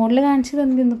 പക്ഷെ മോഡൽ കാണിച്ച്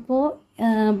തന്നിരുന്നപ്പോൾ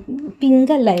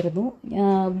പിങ്ക് അല്ലായിരുന്നു,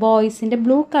 ബോയ്സിൻ്റെ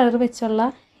ബ്ലൂ കളർ വെച്ചുള്ള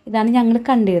ഇതാണ് ഞങ്ങൾ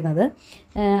കണ്ടിരുന്നത്.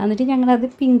 എന്നിട്ട് ഞങ്ങളത്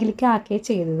പിങ്കിലേക്ക് ആക്കുകയാണ്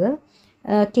ചെയ്തത്.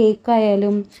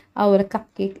 കേക്കായാലും അതുപോലെ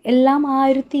കപ്പ് കേക്ക് എല്ലാം ആ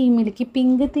ഒരു തീമിലേക്ക്,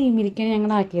 പിങ്ക് തീമിലേക്കാണ്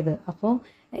ഞങ്ങളാക്കിയത്. അപ്പോൾ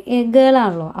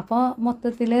ഗേളാണല്ലോ, അപ്പോൾ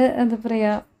മൊത്തത്തിൽ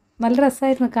നല്ല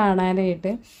രസമായിരുന്നു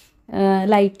കാണാനായിട്ട്.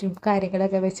 ലൈറ്റും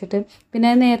കാര്യങ്ങളൊക്കെ വെച്ചിട്ട്. പിന്നെ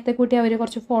നേരത്തെ കൂട്ടി അവർ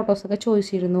കുറച്ച് ഫോട്ടോസൊക്കെ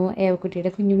ചോദിച്ചിരുന്നു.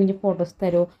 ഏവക്കുട്ടിയുടെ കുഞ്ഞു കുഞ്ഞു ഫോട്ടോസ്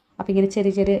തരുമോ. അപ്പോൾ ഇങ്ങനെ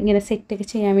ചെറിയ സെറ്റൊക്കെ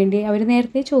ചെയ്യാൻ വേണ്ടി അവർ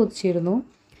നേരത്തെ ചോദിച്ചിരുന്നു.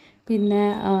 പിന്നെ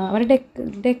അവരുടെ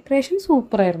ഡെക്കറേഷൻ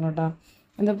സൂപ്പറായിരുന്നു കേട്ടോ.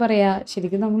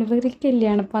 ശരിക്കും നമ്മളിപ്പോൾ ഒരു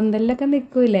കല്യാണ പന്തലിലൊക്കെ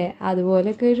നിൽക്കില്ലേ,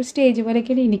 അതുപോലെയൊക്കെ ഒരു സ്റ്റേജ്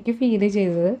പോലെയൊക്കെയാണ് എനിക്ക് ഫീൽ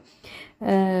ചെയ്തത്.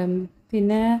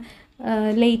 പിന്നെ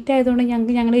ലേറ്റ്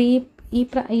ആയതുകൊണ്ട് ഞങ്ങൾ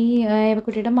ഈ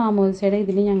ഏവക്കുട്ടിയുടെ മാമോദിസയുടെ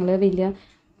ഇതിന് ഞങ്ങൾ വലിയ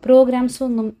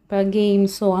പ്രോഗ്രാംസൊന്നും, ഇപ്പോൾ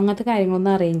ഗെയിംസോ അങ്ങനത്തെ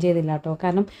കാര്യങ്ങളൊന്നും അറേഞ്ച് ചെയ്തില്ല കേട്ടോ.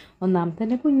 കാരണം ഒന്നാമത്തെ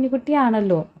തന്നെ കുഞ്ഞു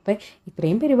കുട്ടിയാണല്ലോ. അപ്പോൾ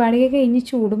ഇത്രയും പരിപാടിയൊക്കെ കഴിഞ്ഞ്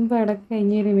ചൂടും പേടൊക്കെ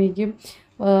കഴിഞ്ഞ് കഴിയുമ്പോഴേക്കും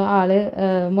ആൾ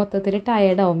മൊത്തത്തിൽ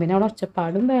ടയേർഡാവും. പിന്നെ അവിടെ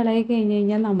ഒച്ചപ്പാടും വേളയൊക്കെ കഴിഞ്ഞ്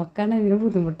കഴിഞ്ഞാൽ നമുക്കാണ് ഇതിന്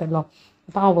ബുദ്ധിമുട്ടല്ലോ.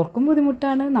 അപ്പോൾ അവർക്കും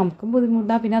ബുദ്ധിമുട്ടാണ്, നമുക്കും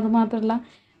ബുദ്ധിമുട്ടാണ്. പിന്നെ അതുമാത്രമല്ല,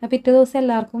 പിറ്റേ ദിവസം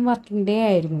എല്ലാവർക്കും വർക്കിംഗ് ഡേ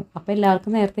ആയിരുന്നു. അപ്പോൾ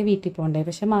എല്ലാവർക്കും നേരത്തെ വീട്ടിൽ പോകണ്ടേ.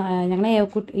 പക്ഷേ ഞങ്ങൾ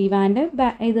ഇവാൻ്റെ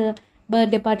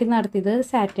ബർത്ത്ഡേ പാർട്ടി നടത്തിയത്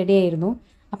സാറ്റർഡേ ആയിരുന്നു.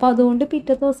 അപ്പോൾ അതുകൊണ്ട്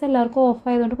പിറ്റേ ദിവസം എല്ലാവർക്കും ഓഫ്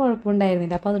ആയതുകൊണ്ട്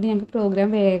കുഴപ്പമുണ്ടായിരുന്നില്ല. അപ്പോൾ അതുകൊണ്ട് ഞങ്ങൾക്ക്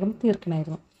പ്രോഗ്രാം വേഗം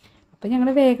തീർക്കണമായിരുന്നു. അപ്പോൾ ഞങ്ങൾ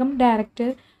വേഗം ഡയറക്റ്റ്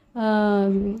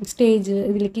സ്റ്റേജ്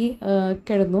ഇതിലേക്ക്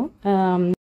കിടന്നു.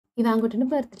 ഇവാൻകുട്ടിൻ്റെ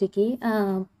ബർത്ത്ഡേക്ക്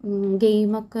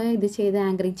ഗെയിമൊക്കെ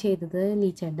ആങ്കറിങ് ചെയ്തത്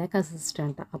ലീച്ചേൻ്റെ കസിൻ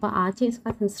സിസ്റ്ററാണ്. അപ്പോൾ ആ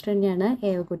കസിൻ സിസ്റ്റർ തന്നെയാണ്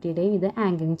ഏവക്കുട്ടിയുടെയും ഇത്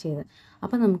ആങ്കറിങ് ചെയ്തത്.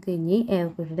 അപ്പോൾ നമുക്ക് ഇനി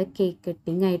ഏവക്കുട്ടിയുടെ കേക്ക്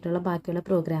കട്ടിങ് ആയിട്ടുള്ള ബാക്കിയുള്ള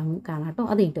പ്രോഗ്രാം കാണാം കേട്ടോ.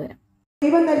 അത് കഴിഞ്ഞിട്ട് വരാം.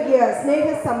 ദൈവം നൽകിയ സ്നേഹ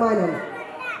സമ്മാനം.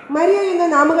 മരിയ എന്ന്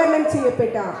നാമകരണം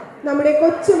ചെയ്യപ്പെട്ട നമ്മുടെ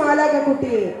കൊച്ചു മാലാക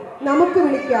കുട്ടിയെ നമുക്ക്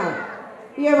വിളിക്കാം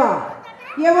യവ.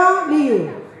 യവ ലിയു.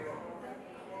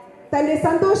 തന്റെ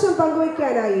സന്തോഷം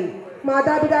പങ്കുവയ്ക്കാനായി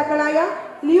മാതാപിതാക്കളായ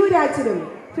ലിയു രാജനും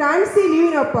ഫ്രാൻസി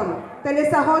ലിയുവിനൊപ്പം തന്റെ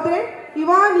സഹോദരൻ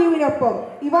ഇവാൻ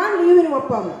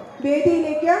ലിയുവിനുമൊപ്പം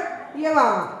വേദിയിലേക്ക് യവ.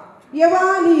 യവ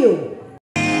ലിയു.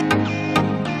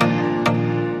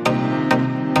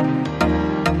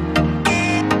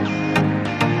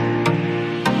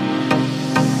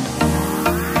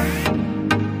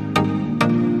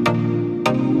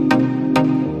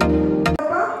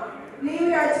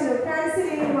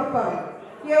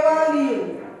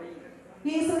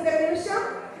 ഈ സുന്ദര നിമിഷം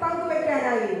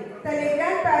പങ്കുവയ്ക്കാനായി തന്റെ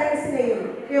ഗ്രാൻഡ് പാരന്റ്സിനെയും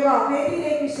യവ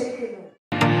വേദിയിലേക്ക് ക്ഷണിക്കുന്നു.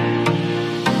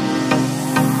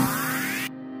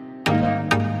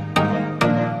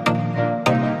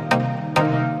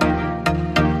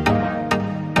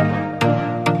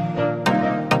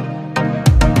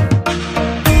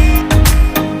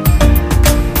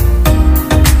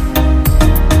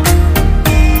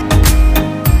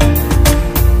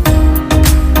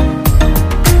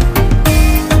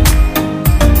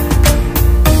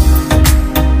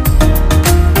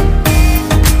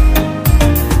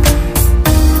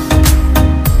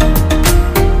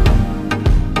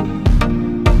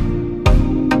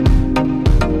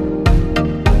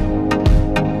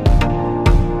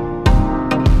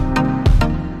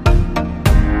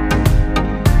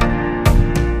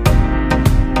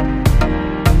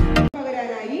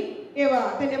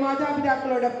 തന്റെ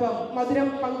മാതാപിതാക്കളോടൊപ്പം മധുരം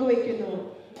പങ്കുവയ്ക്കുന്നു.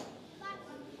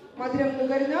 മധുരം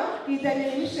നുകർന്ന ഈ തന്നെ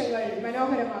നിമിഷങ്ങൾ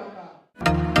മനോഹരമാക്കുക.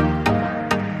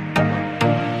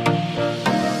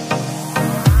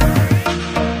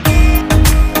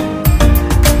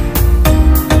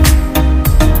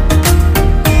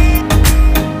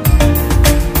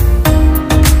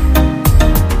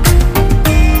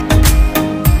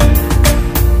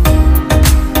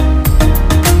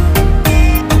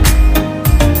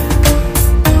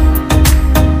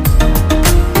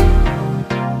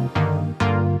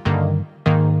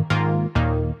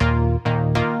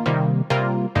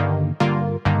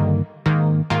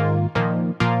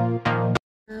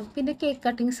 പിന്നെ കേക്ക്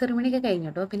കട്ടിങ് സെറിമണി ഒക്കെ കഴിഞ്ഞു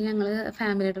കേട്ടോ. പിന്നെ ഞങ്ങൾ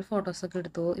ഫാമിലിയായിട്ട് ഫോട്ടോസൊക്കെ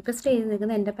എടുത്തു. ഇപ്പോൾ സ്റ്റേജിൽ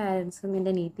നിൽക്കുന്ന എൻ്റെ പാരൻസും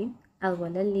എൻ്റെ അനിയത്തിയും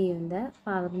അതുപോലെ ലീവിൻ്റെ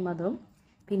ഫാദറും മദറും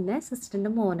പിന്നെ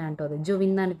സിസ്റ്ററിൻ്റെ മോനാണ് കേട്ടോ. അത്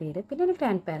ജോവിൻ എന്നാണ് പേര്. പിന്നെ എൻ്റെ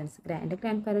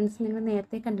ഗ്രാൻഡ് പാരൻസ് നിങ്ങൾ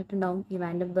നേരത്തെ കണ്ടിട്ടുണ്ടാവും.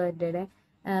 ഇവാൻ്റെ ബർത്ത്ഡേയുടെ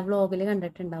വ്ളോഗിൽ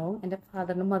കണ്ടിട്ടുണ്ടാവും. എൻ്റെ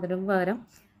ഫാദറിനും മദറും പകരം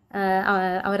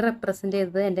അവരെ റെപ്രസെൻ്റ്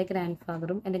ചെയ്തത് എൻ്റെ ഗ്രാൻഡ്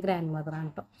ഫാദറും എൻ്റെ ഗ്രാൻഡ് മദറാണ്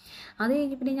കേട്ടോ. അത്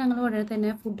കഴിഞ്ഞ് പിന്നെ ഞങ്ങൾ ഉടനെ തന്നെ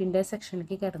ഫുഡിൻ്റെ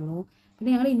സെക്ഷനിലേക്ക് കിടന്നു.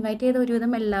 പിന്നെ ഞങ്ങൾ ഇൻവൈറ്റ് ചെയ്ത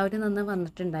ഒരുവിധം എല്ലാവരും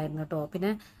വന്നിട്ടുണ്ടായിരുന്നു കേട്ടോ.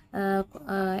 പിന്നെ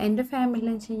എൻ്റെ ഫാമിലി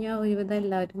എന്ന് വെച്ച് കഴിഞ്ഞാൽ ഒരുവിധം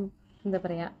എല്ലാവരും എന്താ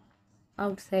പറയുക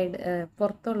ഔട്ട്സൈഡ്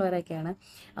പുറത്തുള്ളവരൊക്കെയാണ്.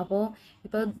 അപ്പോൾ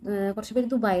ഇപ്പോൾ കുറച്ച് പേര്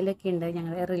ദുബായിലൊക്കെ ഉണ്ട്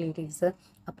ഞങ്ങളുടെ റിലേറ്റീവ്സ്.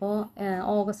 അപ്പോൾ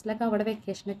ഓഗസ്റ്റിലൊക്കെ അവിടെ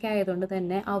വെക്കേഷനൊക്കെ ആയതുകൊണ്ട്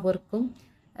തന്നെ അവർക്കും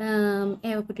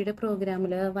ഏവക്കുട്ടിയുടെ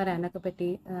പ്രോഗ്രാമിൽ വരാനൊക്കെ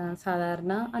പറ്റി.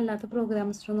 സാധാരണ അല്ലാത്ത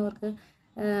പ്രോഗ്രാംസിനൊന്നവർക്ക്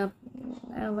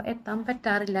എത്താൻ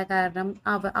പറ്റാറില്ല. കാരണം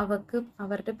അവർക്ക്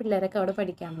അവരുടെ പിള്ളേരൊക്കെ അവിടെ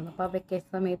പഠിക്കാമെന്ന്. അപ്പോൾ ആ വെക്കേഷൻ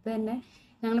സമയത്ത് തന്നെ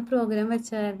ഞങ്ങൾ പ്രോഗ്രാം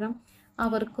വെച്ച കാരണം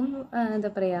അവർക്കും എന്താ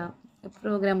പറയുക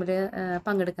പ്രോഗ്രാമിൽ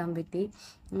പങ്കെടുക്കാൻ പറ്റി.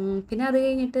 പിന്നെ അത്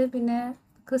കഴിഞ്ഞിട്ട് പിന്നെ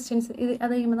ക്രിസ്ത്യൻസ്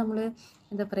അത് കഴിയുമ്പോൾ നമ്മൾ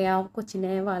എന്താ പറയുക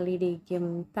കൊച്ചിനെ വളയിടിയിക്കും,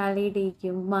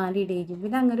 തലയിടിയിക്കും, മാലയിടിയിക്കും.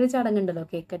 പിന്നെ അങ്ങനെ ഒരു ചടങ്ങുണ്ടല്ലോ,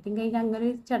 കേക്ക് കട്ടിങ് കഴിഞ്ഞാൽ അങ്ങനെ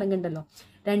ഒരു ചടങ്ങുണ്ടല്ലോ.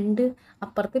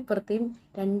 അപ്പുറത്തേയും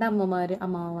രണ്ട് അമ്മമാരും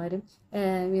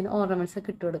ഇങ്ങനെ ഓർണമെൻറ്റ്സ്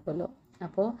ഒക്കെ ഇട്ട് കൊടുക്കുമല്ലോ.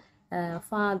 അപ്പോൾ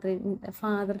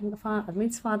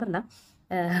ഫാദറല്ല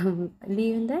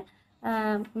ലീവിൻ്റെ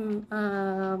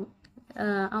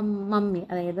മമ്മി,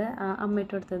 അതായത് അമ്മ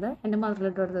ഇട്ട് കൊടുത്തത് എൻ്റെ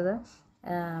മദറിലിട്ട് കൊടുത്തത്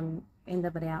എന്താ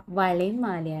പറയുക വളയും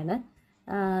മാലയാണ്.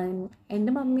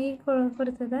 എൻ്റെ മമ്മി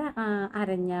കൊടുത്തത്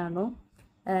അരഞ്ഞാണോ.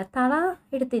 തള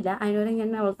എടുത്തില്ല, അതിനോട്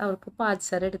ഞാൻ അവൾക്ക്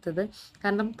പാദസരം എടുത്തത്.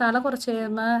 കാരണം തള കുറച്ച്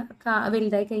കഴിയുമ്പോൾ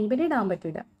വലുതായി കഴിയുമ്പോൾ പിന്നെ ഇടാൻ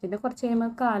പറ്റില്ല. പിന്നെ കുറച്ച്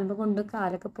കഴിയുമ്പോൾ കാലുമ്പോൾ കൊണ്ട്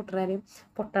കാലൊക്കെ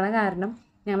പൊട്ടണ കാരണം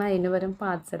ഞങ്ങൾ അതിന് പകരം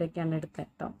പാദസരമൊക്കെയാണ് എടുത്തത്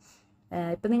കേട്ടോ.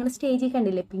 ഇപ്പം നിങ്ങൾ സ്റ്റേജിൽ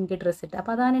കണ്ടില്ലേ പിങ്ക് ഡ്രസ്സ് ഇട്ട്,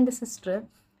 അപ്പോൾ അതാണ് എൻ്റെ സിസ്റ്റർ.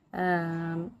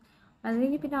 അത്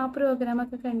കഴിഞ്ഞ് പിന്നെ ആ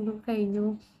പ്രോഗ്രാമൊക്കെ കഴിഞ്ഞു.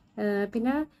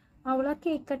 പിന്നെ അവൾ ആ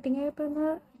കേക്ക് കട്ടിങ് ഇപ്പോൾ ഒന്ന്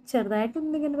ചെറുതായിട്ട്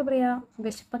എന്തെങ്കിലും എന്താ പറയുക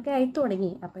വിശപ്പൊക്കെ ആയി തുടങ്ങി.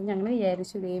 അപ്പം ഞങ്ങൾ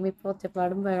വിചാരിച്ചു ദൈവം ഇപ്പോൾ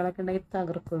ഒച്ചപ്പാടും ബഹളമൊക്കെ ഉണ്ടെങ്കിൽ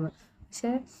തകർക്കുന്നു. പക്ഷേ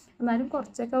എന്നാലും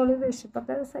കുറച്ചൊക്കെ അവൾ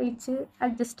വിശപ്പൊക്കെ സഹിച്ച്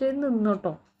അഡ്ജസ്റ്റ് ചെയ്ത് നിന്നു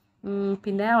കേട്ടോ.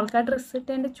 പിന്നെ അവൾക്ക് ആ ഡ്രസ്സ്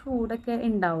ഇട്ടതിൻ്റെ ചൂടൊക്കെ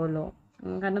ഉണ്ടാവുമല്ലോ,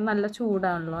 കാരണം നല്ല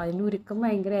ചൂടാണല്ലോ, അതിന് ഉരുക്കം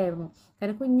ഭയങ്കരമായിരുന്നു.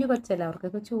 കാരണം കുഞ്ഞു കൊച്ചല്ല,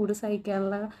 അവർക്കൊക്കെ ചൂട്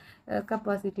സഹിക്കാനുള്ള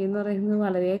കപ്പാസിറ്റി എന്ന് പറയുന്നത്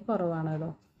വളരെ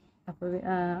കുറവാണല്ലോ. അപ്പോൾ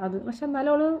അത് പക്ഷെ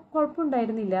എന്നാലും അവൾ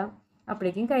കുഴപ്പമുണ്ടായിരുന്നില്ല.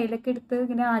 അപ്പോഴേക്കും കയ്യിലൊക്കെ എടുത്ത്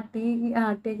ഇങ്ങനെ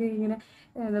ആട്ടിയൊക്കെ ഇങ്ങനെ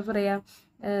എന്താ പറയുക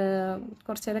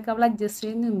കുറച്ച് നേരമൊക്കെ അവൾ അഡ്ജസ്റ്റ്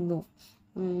ചെയ്ത് നിന്നു.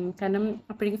 കാരണം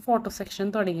അപ്പോഴേക്കും ഫോട്ടോ സെക്ഷൻ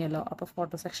തുടങ്ങിയല്ലോ. അപ്പോൾ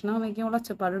ഫോട്ടോ സെക്ഷൻ ആകുമ്പോഴേക്കും അവൾ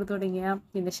ഒച്ചപ്പാട് എടുത്ത് തുടങ്ങിയാൽ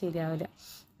പിന്നെ ശരിയാവില്ല.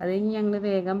 അത് കഴിഞ്ഞ് ഞങ്ങൾ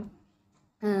വേഗം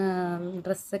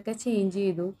ഡ്രസ്സൊക്കെ ചേഞ്ച്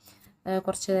ചെയ്തു.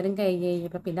 കുറച്ച് നേരം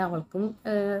കഴിഞ്ഞപ്പോൾ പിന്നെ അവൾക്കും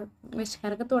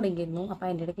വിശക്കാനൊക്കെ തുടങ്ങിയിരുന്നു. അപ്പോൾ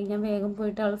അതിൻ്റെ ഇടയ്ക്ക് ഞാൻ വേഗം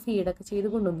പോയിട്ട് അവൾ ഫീഡൊക്കെ ചെയ്ത്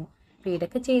കൊണ്ടുവന്നു.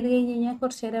 ഫീഡൊക്കെ ചെയ്ത് കഴിഞ്ഞ് കഴിഞ്ഞാൽ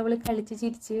കുറച്ച് നേരം അവൾ കളിച്ച്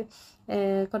ചിരിച്ച്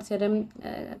കുറച്ച് നേരം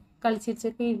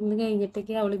കളിച്ചിരിച്ചൊക്കെ ഇരുന്ന്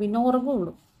കഴിഞ്ഞിട്ടൊക്കെ അവൾ പിന്നെ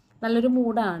ഉറങ്ങുള്ളൂ. നല്ലൊരു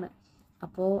മൂഡാണ്.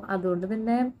 അപ്പോൾ അതുകൊണ്ട്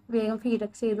തന്നെ വേഗം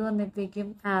ഫീഡൊക്കെ ചെയ്ത് വന്നപ്പോഴേക്കും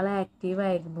ആൾ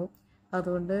ആക്റ്റീവായിരുന്നു.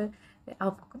 അതുകൊണ്ട്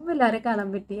അവർക്കും എല്ലാവരെയും കാണാൻ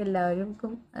പറ്റി.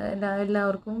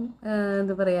 എല്ലാവർക്കും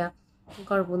എന്താ പറയുക,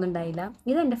 കുഴപ്പമൊന്നും ഉണ്ടായില്ല.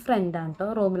 ഇതെൻ്റെ ഫ്രണ്ടാണ് കേട്ടോ,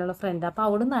 റൂമിലുള്ള ഫ്രണ്ട്. അപ്പോൾ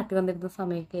അവിടെ നാട്ടിൽ വന്നിരുന്ന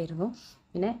സമയമൊക്കെ ആയിരുന്നു.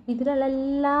 പിന്നെ ഇതിലുള്ള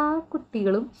എല്ലാ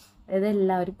കുട്ടികളും,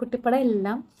 ഇതെല്ലാവരും കുട്ടിപ്പടം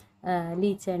എല്ലാം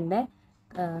ലീച്ചേൻ്റെ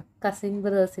കസിൻ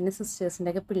ബ്രദേഴ്സിൻ്റെ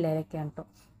സിസ്റ്റേഴ്സിൻ്റെ ഒക്കെ പിള്ളേരൊക്കെയാണ് കേട്ടോ.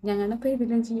 ഞങ്ങളുടെ ഇപ്പോൾ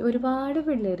ഇതിലെന്ന് വെച്ച് കഴിഞ്ഞാൽ ഒരുപാട്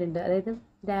പിള്ളേരുണ്ട്. അതായത്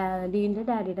ലീൻ്റെ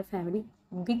ഡാഡിയുടെ ഫാമിലി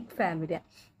ബിഗ് ഫാമിലിയാണ്.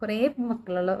 കുറേ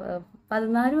മക്കളുള്ള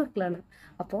 14 മക്കളാണ്.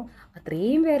 അപ്പോൾ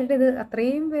അത്രയും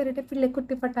പേരുടെ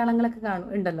കുട്ടി പട്ടാളങ്ങളൊക്കെ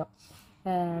ഉണ്ടല്ലോ.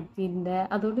 പിന്നെ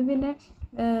അതുകൊണ്ട് പിന്നെ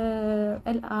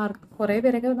കുറേ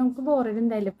പേരൊക്കെ നമുക്ക്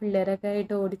ബോറടിണ്ടായില്ല, പിള്ളേരൊക്കെ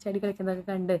ആയിട്ട് ഓടിച്ചാടി കളിക്കുന്നതൊക്കെ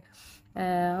കണ്ട്.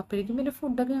 അപ്പോഴേക്കും പിന്നെ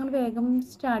ഫുഡൊക്കെ ഞങ്ങൾ വേഗം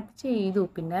സ്റ്റാർട്ട് ചെയ്തു.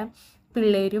 പിന്നെ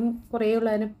പിള്ളേരും കുറേ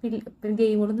ഉള്ളതിന് പിന്നെ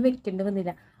ഗെയിമുകളൊന്നും വെക്കേണ്ടി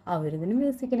വന്നില്ല. അവരിതിന്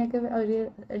മ്യൂസിക്കിനൊക്കെ അവർ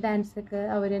ഡാൻസൊക്കെ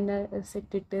അവർ തന്നെ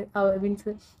സെറ്റിട്ട്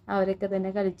മീൻസ് അവരൊക്കെ തന്നെ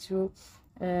കളിച്ചു.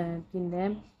 പിന്നെ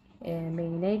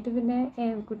മെയിനായിട്ട് പിന്നെ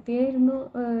ഏവക്കുട്ടിയായിരുന്നു.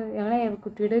 ഞങ്ങൾ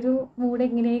ഏവക്കുട്ടിയുടെ ഒരു മൂഡ്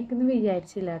എങ്ങനെയായിരിക്കുമെന്ന്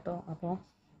വിചാരിച്ചില്ല കേട്ടോ. അപ്പോൾ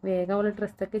വേഗം അവൾ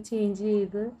ഡ്രസ്സൊക്കെ ചേഞ്ച്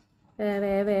ചെയ്ത്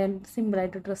വേഗം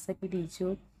സിമ്പിളായിട്ട് ഡ്രസ്സൊക്കെ ഇടിച്ചു.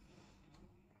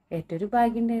 ഏറ്റവും ഒരു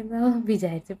ഭാഗ്യം ഉണ്ടായിരുന്നു,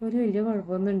 വിചാരിച്ചപ്പോൾ ഒരു വലിയ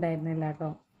കുഴപ്പമൊന്നും ഉണ്ടായിരുന്നില്ല കേട്ടോ.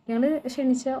 ഞങ്ങൾ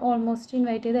ക്ഷണിച്ച ഓൾമോസ്റ്റ്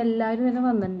ഇൻവൈറ്റ് ചെയ്ത് എല്ലാവരും തന്നെ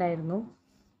വന്നിട്ടുണ്ടായിരുന്നു.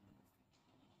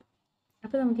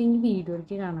 അപ്പോൾ നമുക്ക് ഇനി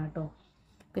വീഡിയോയിലേക്ക് കാണാം കേട്ടോ.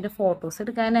 പിന്നെ ഫോട്ടോസ്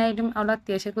എടുക്കാനായിട്ടും അവൾ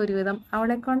അത്യാവശ്യമൊക്കെ ഒരുവിധം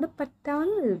അവളെ കൊണ്ട്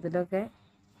പറ്റാവുന്ന വിധത്തിലൊക്കെ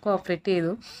കോപ്പറേറ്റ്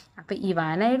ചെയ്തു. അപ്പോൾ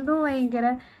ഇവാനായിരുന്നു ഭയങ്കര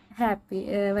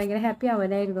ഹാപ്പി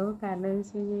അവനായിരുന്നു. കാരണം എന്ന്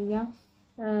വെച്ച് കഴിഞ്ഞ് കഴിഞ്ഞാൽ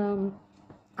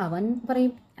അവൻ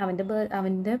പറയും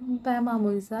അവൻ്റെ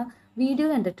മാമോദിസ വീഡിയോ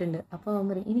കണ്ടിട്ടുണ്ട്. അപ്പോൾ അവൻ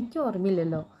പറയും എനിക്ക്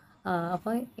ഓർമ്മയില്ലല്ലോ.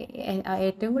 അപ്പോൾ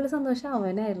ഏറ്റവും കൂടുതൽ സന്തോഷം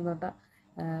അവനായിരുന്നു കേട്ടോ.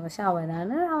 പക്ഷെ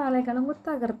അവനാണ് ആളെക്കാളും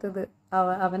തകർത്തത്.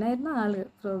 അവനായിരുന്നു ആള്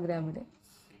പ്രോഗ്രാമിൽ.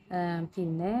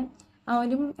 പിന്നെ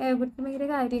അവനും ഭയങ്കര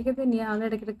കാര്യമൊക്കെ തന്നെയാണ്. അവൻ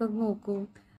ഇടയ്ക്കിടയ്ക്ക് നോക്കും.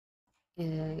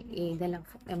 ഇതെല്ലാം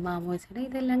മാമോദിസയുടെ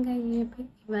ഇതെല്ലാം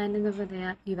കഴിഞ്ഞപ്പോൾ എന്താ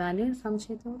പറയുക, ഇവാന്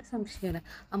സംശയമാണ്.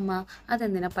 അമ്മ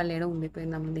അതെന്തിനാ പള്ളിയുടെ മുമ്പിൽ പോയി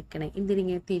നമ്മൾ നിൽക്കണേ,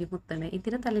 എന്തിനിങ്ങനെ തിരിമുത്തണേ,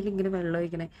 എന്തിനാ തലയിൽ ഇങ്ങനെ വെള്ളം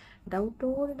ഒഴിക്കണേ,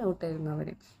 ഡൗട്ടായിരുന്നു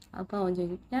അവന്. അപ്പോൾ അവൻ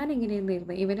ചോദിക്കും ഞാൻ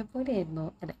എങ്ങനെയായിരുന്നു, ഇവനെ പോലെ ആയിരുന്നോ,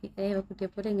 അല്ല ഏവക്കുട്ടിയെ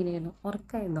പോലെ എങ്ങനെയായിരുന്നു,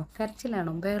 ഉറക്കമായിരുന്നോ,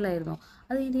 കരച്ചിലാണോ, ബഹളമായിരുന്നോ,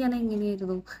 അത് ഇത് ഞാൻ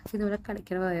എങ്ങനെയായിരുന്നു, ഇതുപോലെ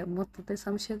കളിക്കണ മൊത്തത്തിൽ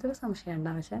സംശയം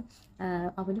ഉണ്ടാവും. പക്ഷെ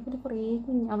അവന് പിന്നെ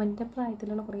അവൻ്റെ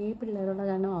പ്രായത്തിലുള്ള കുറേ പിള്ളേരുള്ള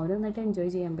കാരണം അവന് നന്നായിട്ട്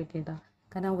എൻജോയ് ചെയ്യാൻ പറ്റിയിട്ടാണ്.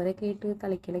 കാരണം അവരൊക്കെ ആയിട്ട്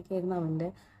കളിക്കലൊക്കെ ആയിരുന്നു അവൻ്റെ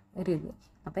ഒരിത്.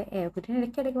 അപ്പോൾ ഏവക്കുട്ടീനെ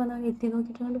ഇടയ്ക്കിടയ്ക്ക് വന്ന് അവൻ എത്തി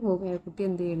നോക്കിയിട്ട് കൊണ്ട് പോകും, ഏവക്കുട്ടി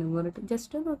എന്ത് ചെയ്യണമെന്ന് പറഞ്ഞിട്ട്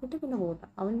ജസ്റ്റ് നോക്കിയിട്ട് പിന്നെ പോകട്ടെ.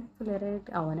 അവൻ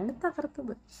പിള്ളേരായിട്ട് അവനാണ്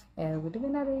തകർത്തത്. ഏവക്കുട്ടി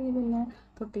പിന്നെ അത് കഴിഞ്ഞ് പിന്നെ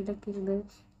തൊട്ടിയിലൊക്കെ ഇരുന്ന്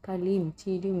കളിയും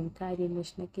ചിരിയും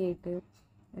കാര്യാന്വേഷണമൊക്കെ ആയിട്ട്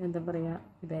എന്താ പറയുക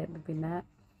ഇതായിരുന്നു. പിന്നെ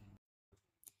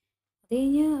അത്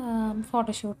കഴിഞ്ഞ്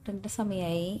ഫോട്ടോഷൂട്ടിൻ്റെ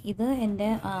സമയമായി. ഇത് എൻ്റെ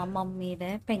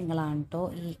മമ്മിയുടെ പെങ്ങളാണ് കേട്ടോ,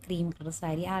 ഈ ക്രീം കളർ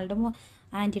സാരി.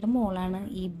 ആൻറ്റിയുടെ മോളാണ്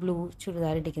ഈ ബ്ലൂ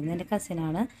ചുരിദാർ ഇടിക്കുന്നത്, എൻ്റെ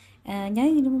കസിനാണ്. ഞാൻ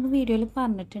ഇതിനു മുമ്പ് വീഡിയോയിൽ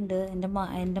പറഞ്ഞിട്ടുണ്ട്,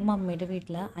 എൻ്റെ മമ്മിയുടെ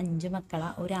വീട്ടിൽ 5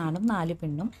 മക്കളാണ്, ഒരാണും 4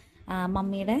 പെണ്ണും.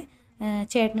 മമ്മിയുടെ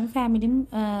ചേട്ടനും ഫാമിലിയും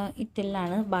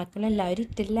ഇറ്റലിയിലാണ്, ബാക്കിയുള്ള എല്ലാവരും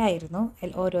ഇറ്റലിയിലായിരുന്നു.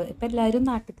 ഇപ്പോൾ എല്ലാവരും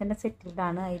നാട്ടിൽ തന്നെ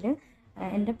സെറ്റിൽഡാണ്. അതിൽ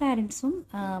എൻ്റെ പാരൻസും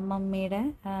മമ്മിയുടെ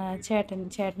ചേട്ടനും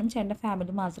ചേട്ടൻ്റെ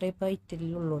ഫാമിലി മാത്രമേ ഇപ്പോൾ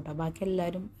ഇറ്റലിയിലുള്ളൂ കേട്ടോ. ബാക്കി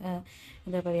എല്ലാവരും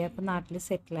എന്താ പറയുക ഇപ്പോൾ നാട്ടിൽ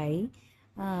സെറ്റിലായി.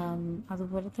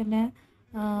 അതുപോലെ തന്നെ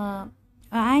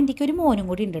ആൻറ്റിക്ക് ഒരു മോനും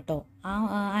കൂടി ഉണ്ട് കേട്ടോ.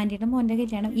 ആൻറ്റിയുടെ മോൻ്റെ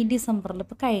കല്യാണം ഈ ഡിസംബറിൽ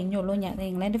ഇപ്പോൾ കഴിഞ്ഞുള്ളൂ.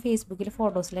 നിങ്ങൾ എൻ്റെ ഫേസ്ബുക്കിൽ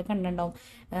ഫോട്ടോസിലൊക്കെ കണ്ടിട്ടുണ്ടാവും.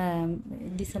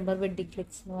 ഡിസംബർ വെഡ്ഡിങ്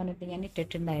ക്ലിക്സ് എന്ന് പറഞ്ഞിട്ട് ഞാൻ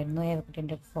ഇട്ടിട്ടുണ്ടായിരുന്നു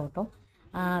ഏവക്കുട്ടീൻ്റെ ഫോട്ടോ.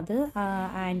 അത്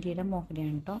ആൻറ്റിയുടെ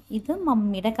മോഹനെയാണ് കേട്ടോ. ഇത്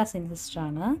മമ്മിയുടെ കസിൻ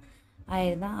സിസ്റ്ററാണ്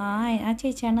ആയിരുന്നു. ആ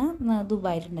ചേച്ചിയാണ്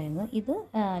ദുബായിലുണ്ടായിരുന്നത്. ഇത്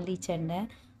ലീച്ചൻ്റെ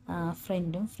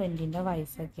ഫ്രണ്ടിൻ്റെ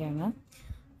വൈഫൊക്കെയാണ്.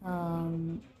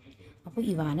 അപ്പോൾ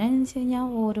ഇവാനെന്ന് വെച്ച് കഴിഞ്ഞാൽ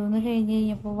ഓരോന്ന് കഴിഞ്ഞ്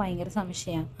കഴിഞ്ഞപ്പോൾ ഭയങ്കര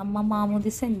സംശയമാണ്. അമ്മ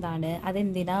മാമോദിസ എന്താണ്,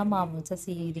 അതെന്തിനാണ് മാമോദിസ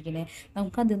സ്വീകരിക്കണേ,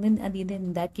 അതിൽ നിന്ന്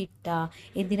എന്താ കിട്ടുക,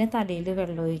 എന്തിനാ തലയിൽ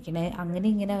വെള്ളം ഒഴിക്കണേ, അങ്ങനെ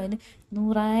ഇങ്ങനെ അവന്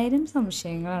 100,000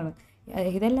 സംശയങ്ങളാണ്.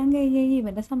 ഇതെല്ലാം കഴിഞ്ഞ് കഴിഞ്ഞ്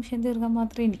ഇവൻ്റെ സംശയം തീർക്കാൻ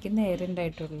മാത്രമേ എനിക്ക് നേരം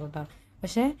ഉണ്ടായിട്ടുള്ളൂ കേട്ടോ.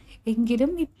 പക്ഷേ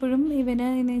എങ്കിലും ഇപ്പോഴും ഇവന്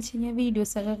എന്ന് വെച്ച് കഴിഞ്ഞാൽ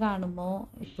വീഡിയോസൊക്കെ കാണുമ്പോൾ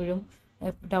ഇപ്പോഴും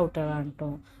ഡൗട്ടുകളാണ് കേട്ടോ.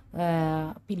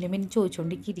 പിന്നെ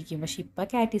ചോദിച്ചുകൊണ്ടിരിക്കും. പക്ഷെ ഇപ്പോൾ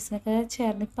കാറ്റീസിനൊക്കെ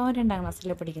ചേർന്ന് ഇപ്പോൾ അവൻ 2ാം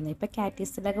ക്ലാസ്സിലാണ് പഠിക്കുന്നത്. ഇപ്പോൾ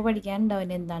കാറ്റീസിലൊക്കെ പഠിക്കാനുണ്ട്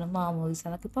അവന്, എന്താണ് മാമോദിസ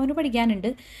എന്നൊക്കെ ഇപ്പോൾ അവന് പഠിക്കാനുണ്ട്.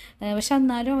 പക്ഷെ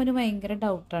എന്നാലും അവന് ഭയങ്കര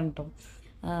ഡൗട്ടാണ് കേട്ടോ.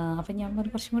 അപ്പം ഞാൻ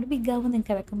പറഞ്ഞു കുറച്ചും കൂടി ബിഗാകുമ്പോൾ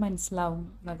നിങ്ങൾക്ക് അതൊക്കെ മനസ്സിലാവും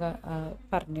എന്നൊക്കെ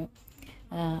പറഞ്ഞു.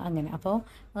 അങ്ങനെ അപ്പോൾ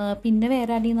പിന്നെ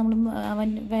വേറെ ആരെയും നമ്മൾ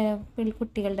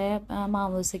കുട്ടികളുടെ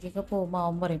മാമോദിസയ്ക്കൊക്കെ പോകുമ്പോൾ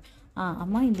അവൻ പറയും,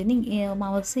 അമ്മ ഇതിന്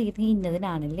മാമോദിസ ചെയ്ത്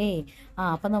ഇന്നതിനാണല്ലേ.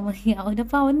 അപ്പം നമ്മൾ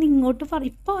അവനപ്പോൾ അവൻ ഇങ്ങോട്ട്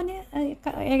ഇപ്പം അവന്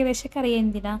ഏകദേശമൊക്കെ അറിയാം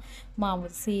എന്തിനാ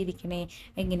മാമോദിസ ചെയ്തിരിക്കണേ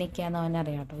എങ്ങനെയൊക്കെയാണെന്ന്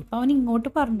അവനറിയാം കേട്ടോ. ഇപ്പം അവൻ ഇങ്ങോട്ട്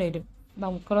പറഞ്ഞു തരും.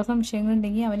 നമുക്കുള്ള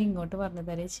സംശയങ്ങളുണ്ടെങ്കിൽ അവൻ ഇങ്ങോട്ട് പറഞ്ഞു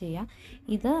തരുക ചെയ്യുക.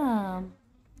 ഇത്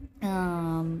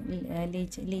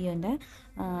ലിയോൻ്റെ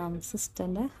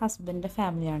സിസ്റ്ററിൻ്റെ ഹസ്ബൻഡിൻ്റെ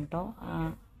ഫാമിലിയാണ് കേട്ടോ.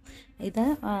 ഇത്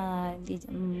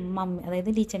മമ്മി, അതായത്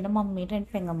ലീച്ചേൻ്റെ മമ്മിയുടെ 2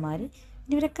 പെങ്ങന്മാർ,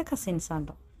 ഇവരൊക്കെ കസിൻസാണ്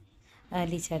കേട്ടോ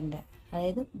ലീച്ചേൻ്റെ,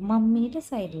 അതായത് മമ്മിയുടെ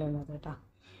സൈഡിലുള്ളത് കേട്ടോ.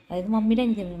 അതായത് മമ്മിയുടെ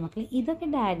 5 മക്കൾ. ഇതൊക്കെ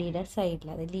ഡാഡിയുടെ സൈഡിൽ,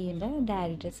 അതായത് ലിയോൻ്റെ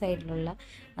ഡാഡിയുടെ സൈഡിലുള്ള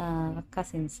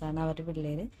കസിൻസാണ് അവരുടെ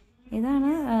പിള്ളേർ.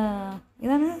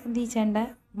 ഇതാണ് ലീച്ചേൻ്റെ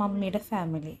മമ്മിയുടെ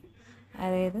ഫാമിലി,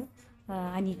 അതായത്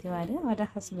അനിയത്തിമാർ, അവരുടെ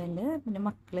ഹസ്ബൻഡ്, പിന്നെ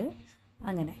മക്കൾ,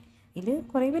 അങ്ങനെ. ഇതിൽ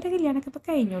കുറേ പേരെ കല്യാണമൊക്കെ ഇപ്പോൾ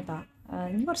കഴിഞ്ഞു കേട്ടോ.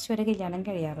 ഇനി കുറച്ച് പേരെ കല്യാണം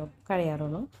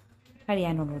കഴിയാനുള്ളൂ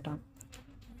കേട്ടോ.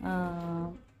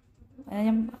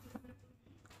 ഞാൻ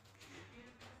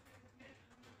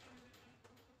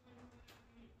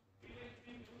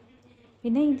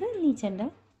പിന്നെ ഇത് ലീച്ചൻ്റെ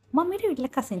മമ്മിയുടെ വീട്ടിലെ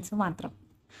കസിൻസ് മാത്രം,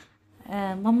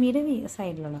 മമ്മിയുടെ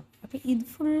സൈഡിലുള്ള. അപ്പോൾ ഇത്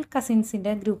ഫുൾ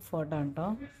കസിൻസിൻ്റെ ഗ്രൂപ്പ് ഫോട്ടോ ആണ് കേട്ടോ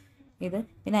ഇത്.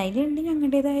 പിന്നെ അതിലുണ്ട്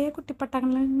ഞങ്ങളുടേതായ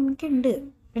കുട്ടിപ്പട്ടങ്ങളൊക്കെ ഉണ്ട്,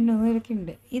 2-3 പേരൊക്കെ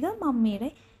ഉണ്ട്. ഇത് മമ്മിയുടെ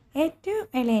ഏറ്റവും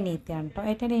ഇളയ അനിയത്തിയാണ് കേട്ടോ.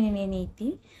 ഏറ്റവും ഇളയ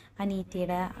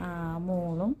അനിയത്തിയുടെ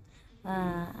മോളും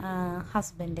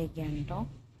ഹസ്ബൻഡൊക്കെയാണ് കേട്ടോ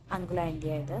അങ്കിൾ ആൻറ്റി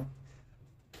ആയത്.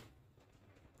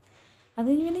 അത്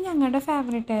ഇങ്ങനെ ഞങ്ങളുടെ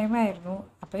ഫാമിലി ടൈം ആയിരുന്നു.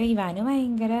 അപ്പോൾ ഇവാന്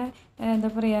ഭയങ്കര എന്താ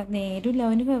പറയുക, നേരില്ല.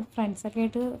 അവന് ഫ്രണ്ട്സൊക്കെ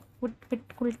ആയിട്ട്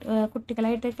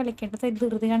കുട്ടികളായിട്ട് കളിക്കേണ്ട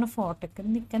ധൃതിയാണ്, ഫോട്ടോക്ക്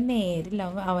നിൽക്കാൻ നേരില്ല.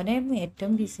 അവനായിരുന്നു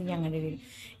ഏറ്റവും ബിസി ഞങ്ങളുടെ വീട്.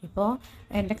 ഇപ്പോൾ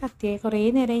എൻ്റെ കത്തിയെ കുറേ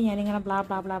നേരമായി ഞാനിങ്ങനെ ബ്ലാ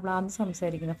ബ്ലാ ബ്ലാ ബ്ലാ എന്ന്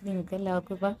സംസാരിക്കുന്നു. അപ്പോൾ നിങ്ങൾക്ക്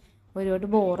എല്ലാവർക്കും ഇപ്പോൾ ഒരുപാട്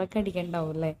ബോറൊക്കെ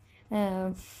അടിക്കണ്ടാവും അല്ലേ.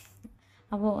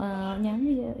 അപ്പോൾ ഞാൻ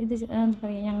ഇത് എന്താ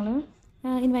പറയുക, ഞങ്ങൾ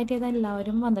ഇൻവൈറ്റ് ചെയ്ത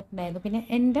എല്ലാവരും വന്നിട്ടുണ്ടായിരുന്നു. പിന്നെ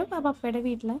എൻ്റെ പപ്പയുടെ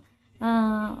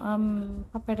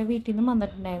വീട്ടിൽ നിന്നും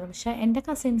വന്നിട്ടുണ്ടായിരുന്നു. പക്ഷേ എൻ്റെ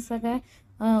കസിൻസൊക്കെ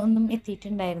ഒന്നും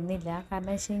എത്തിയിട്ടുണ്ടായിരുന്നില്ല.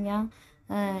 കാരണം വെച്ച് കഴിഞ്ഞാൽ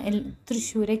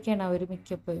തൃശ്ശൂരൊക്കെയാണ് അവർ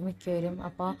മിക്കവരും.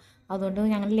 അപ്പോൾ അതുകൊണ്ട്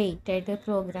ഞങ്ങൾ ലേറ്റായിട്ട്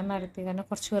പ്രോഗ്രാം നടത്തി, കാരണം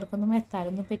കുറച്ച് പേർക്കൊന്നും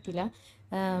എത്താനൊന്നും പറ്റില്ല.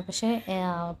 പക്ഷേ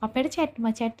പപ്പയുടെ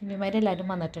ചേട്ടന്മാരെല്ലാവരും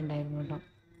വന്നിട്ടുണ്ടായിരുന്നു കേട്ടോ.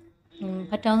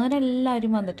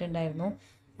 പറ്റാവുന്നവരെല്ലാവരും വന്നിട്ടുണ്ടായിരുന്നു.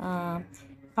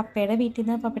 പപ്പയുടെ വീട്ടിൽ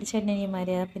നിന്ന് പപ്പയുടെ ചേട്ടനിയന്മാർ,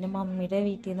 പിന്നെ മമ്മിയുടെ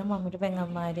വീട്ടിൽ നിന്ന് മമ്മിയുടെ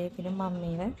പെങ്ങന്മാർ, പിന്നെ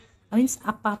മമ്മിയുടെ മീൻസ്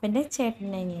അപ്പാപ്പൻ്റെ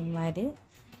ചേട്ടനിയന്മാർ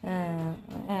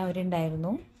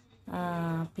അവരുണ്ടായിരുന്നു.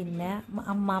 പിന്നെ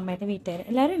അമ്മാമ്മയുടെ വീട്ടുകാർ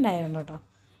എല്ലാവരും ഉണ്ടായിരുന്നു കേട്ടോ.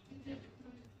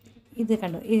 ഇത്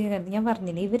കണ്ടു ഞാൻ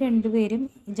പറഞ്ഞില്ലേ, ഇവർ 2 പേരും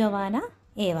ജോവാന,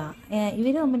 ഏവ,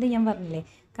 ഇവർ തമ്മിൽ ഞാൻ പറഞ്ഞില്ലേ,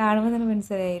 കാണുമ്പോൾ തന്നെ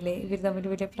മനസ്സിലായില്ലേ ഇവർ തമ്മിൽ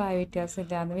വലിയ പ്രായ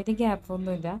വ്യത്യാസമില്ലാന്ന്, വലിയ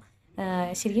ഗ്യാപ്പൊന്നുമില്ല.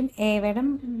 ശരിക്കും ഏവയുടെ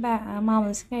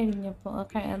മാമോദിസ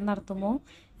നടത്തുമ്പോൾ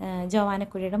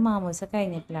ജോവാനക്കുഴിയുടെ മാമോദിസ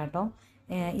കഴിഞ്ഞിട്ടില്ല കേട്ടോ.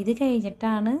 ഇത്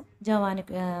കഴിഞ്ഞിട്ടാണ്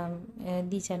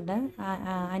ലീച്ചൻ്റെ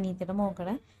അനിയത്തിയുടെ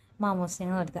മോക്കളുടെ മാമോദിസ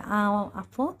നടത്തുക.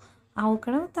 അപ്പോൾ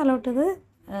അവക്കടെ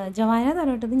ജോവാന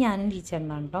തലോട്ടത് ഞാനും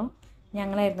ലീച്ചറിനാണ് കേട്ടോ.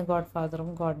 ഞങ്ങളായിരുന്നു ഗോഡ് ഫാദറും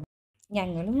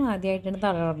ഞങ്ങളും ആദ്യമായിട്ടാണ്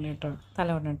തലവണം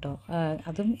കേട്ടോ.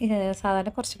 അതും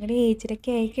സാധാരണ കുറച്ചും കൂടി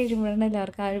ഏജിലൊക്കെ ആയി കഴിയുമ്പോഴാണ്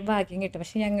എല്ലാവർക്കും ആ ഒരു ഭാഗ്യം കിട്ടുക.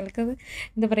 പക്ഷേ ഞങ്ങൾക്കത്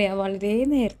എന്താ പറയുക, വളരെ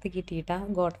നേരത്തെ കിട്ടിയിട്ടാണ്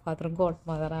ഗോഡ് ഫാദറും ഗോഡ്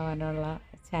മദർ ആവാനുള്ള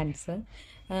ചാൻസ്.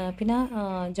 പിന്നെ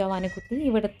ജോവാനക്കുട്ടി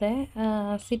ഇവിടുത്തെ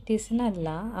സിറ്റിസനല്ല,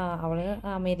 അവൾ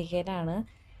അമേരിക്കയിലാണ്.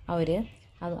 അവൾ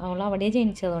അവിടെ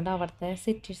ജനിച്ചതുകൊണ്ട് അവിടുത്തെ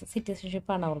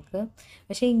സിറ്റിസൺഷിപ്പാണ് അവൾക്ക്.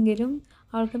 പക്ഷേ എങ്കിലും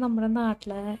അവൾക്ക് നമ്മുടെ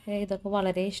നാട്ടിലെ ഇതൊക്കെ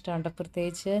വളരെ ഇഷ്ടമാണ്.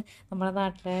 പ്രത്യേകിച്ച് നമ്മുടെ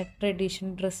നാട്ടിലെ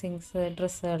ട്രഡീഷണൽ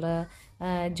ഡ്രസ്സുകൾ,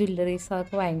 ജ്വല്ലറീസ്,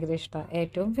 അതൊക്കെ ഭയങ്കര ഇഷ്ടമാണ്.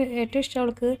 ഏറ്റവും ഇഷ്ടം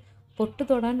അവൾക്ക് പൊട്ട്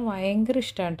തൊടാൻ ഭയങ്കര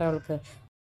ഇഷ്ടമാണ് കേട്ടോ അവൾക്ക്.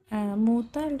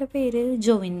 മൂത്ത ആളുടെ പേര്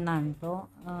ജോവിൻ എന്നാണ് കേട്ടോ.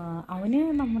 അവന്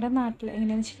നമ്മുടെ നാട്ടിൽ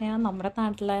എങ്ങനെയാണെന്ന് വെച്ച് കഴിഞ്ഞാൽ നമ്മുടെ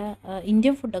നാട്ടിലെ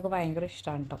ഇന്ത്യൻ ഫുഡൊക്കെ ഭയങ്കര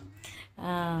ഇഷ്ടമാണ് കേട്ടോ.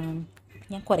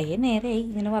 ഞാൻ കുറേ നേരമായി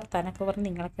ഇങ്ങനെ വർത്താനൊക്കെ പറഞ്ഞ്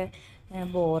നിങ്ങളൊക്കെ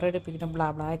ബോറടിപ്പിക്കണം ബ്ലാ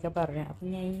ഒക്കെ പറഞ്ഞു. അപ്പം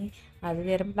ഞാൻ അത്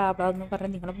നേരം ബ്ലാ എന്ന്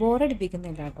പറഞ്ഞ് നിങ്ങളെ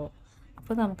ബോറടിപ്പിക്കുന്നില്ല കേട്ടോ.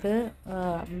 അപ്പോൾ നമുക്ക്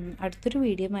അടുത്തൊരു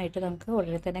വീഡിയോ ആയിട്ട് നമുക്ക്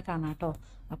ഉടനെ തന്നെ കാണാം കേട്ടോ.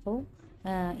 അപ്പോൾ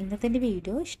ഇന്നത്തെ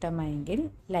വീഡിയോ ഇഷ്ടമായെങ്കിൽ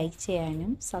ലൈക്ക്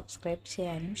ചെയ്യാനും സബ്സ്ക്രൈബ്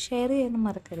ചെയ്യാനും ഷെയർ ചെയ്യാനും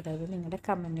മറക്കരുത്. അത് നിങ്ങളുടെ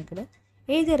കമൻറ്റുകൾ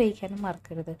എഴുതിയറിയിക്കാനും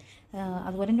മറക്കരുത്.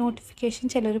 അതുപോലെ നോട്ടിഫിക്കേഷൻ,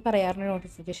 ചിലർ പറയാറുണ്ട്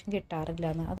നോട്ടിഫിക്കേഷൻ കിട്ടാറില്ല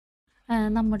എന്ന്.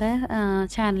 നമ്മുടെ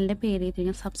ചാനലിൻ്റെ പേര് ചെയ്ത്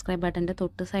കഴിഞ്ഞാൽ സബ്സ്ക്രൈബ് ബട്ടൻ്റെ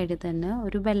തൊട്ട് സൈഡിൽ തന്നെ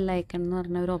ഒരു ബെല്ലൈക്കൺ എന്ന്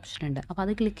പറഞ്ഞ ഒരു ഓപ്ഷൻ ഉണ്ട്. അപ്പോൾ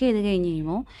അത് ക്ലിക്ക് ചെയ്ത് കഴിഞ്ഞ്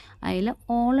കഴിയുമ്പോൾ അതിൽ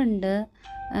ഓൾ ഉണ്ട്.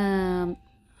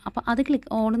 അപ്പോൾ അത്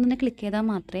ഓൾ തന്നെ ക്ലിക്ക് ചെയ്താൽ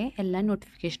മാത്രമേ എല്ലാ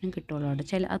നോട്ടിഫിക്കേഷനും കിട്ടുള്ളൂ.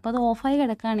 അപ്പോൾ അത് ഓഫായി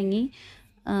കിടക്കുകയാണെങ്കിൽ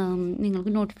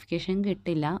നിങ്ങൾക്ക് നോട്ടിഫിക്കേഷൻ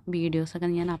കിട്ടില്ല വീഡിയോസൊക്കെ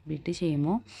ഞാൻ അപ്ഡേറ്റ്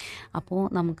ചെയ്യുമ്പോൾ. അപ്പോൾ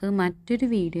നമുക്ക് മറ്റൊരു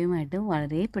വീഡിയോയുമായിട്ട്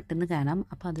വളരെ പെട്ടെന്ന് കാണാം.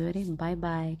 അപ്പോൾ അതുവരെ bye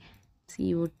bye, C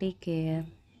U, take care,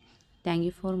 thank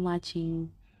you for watching.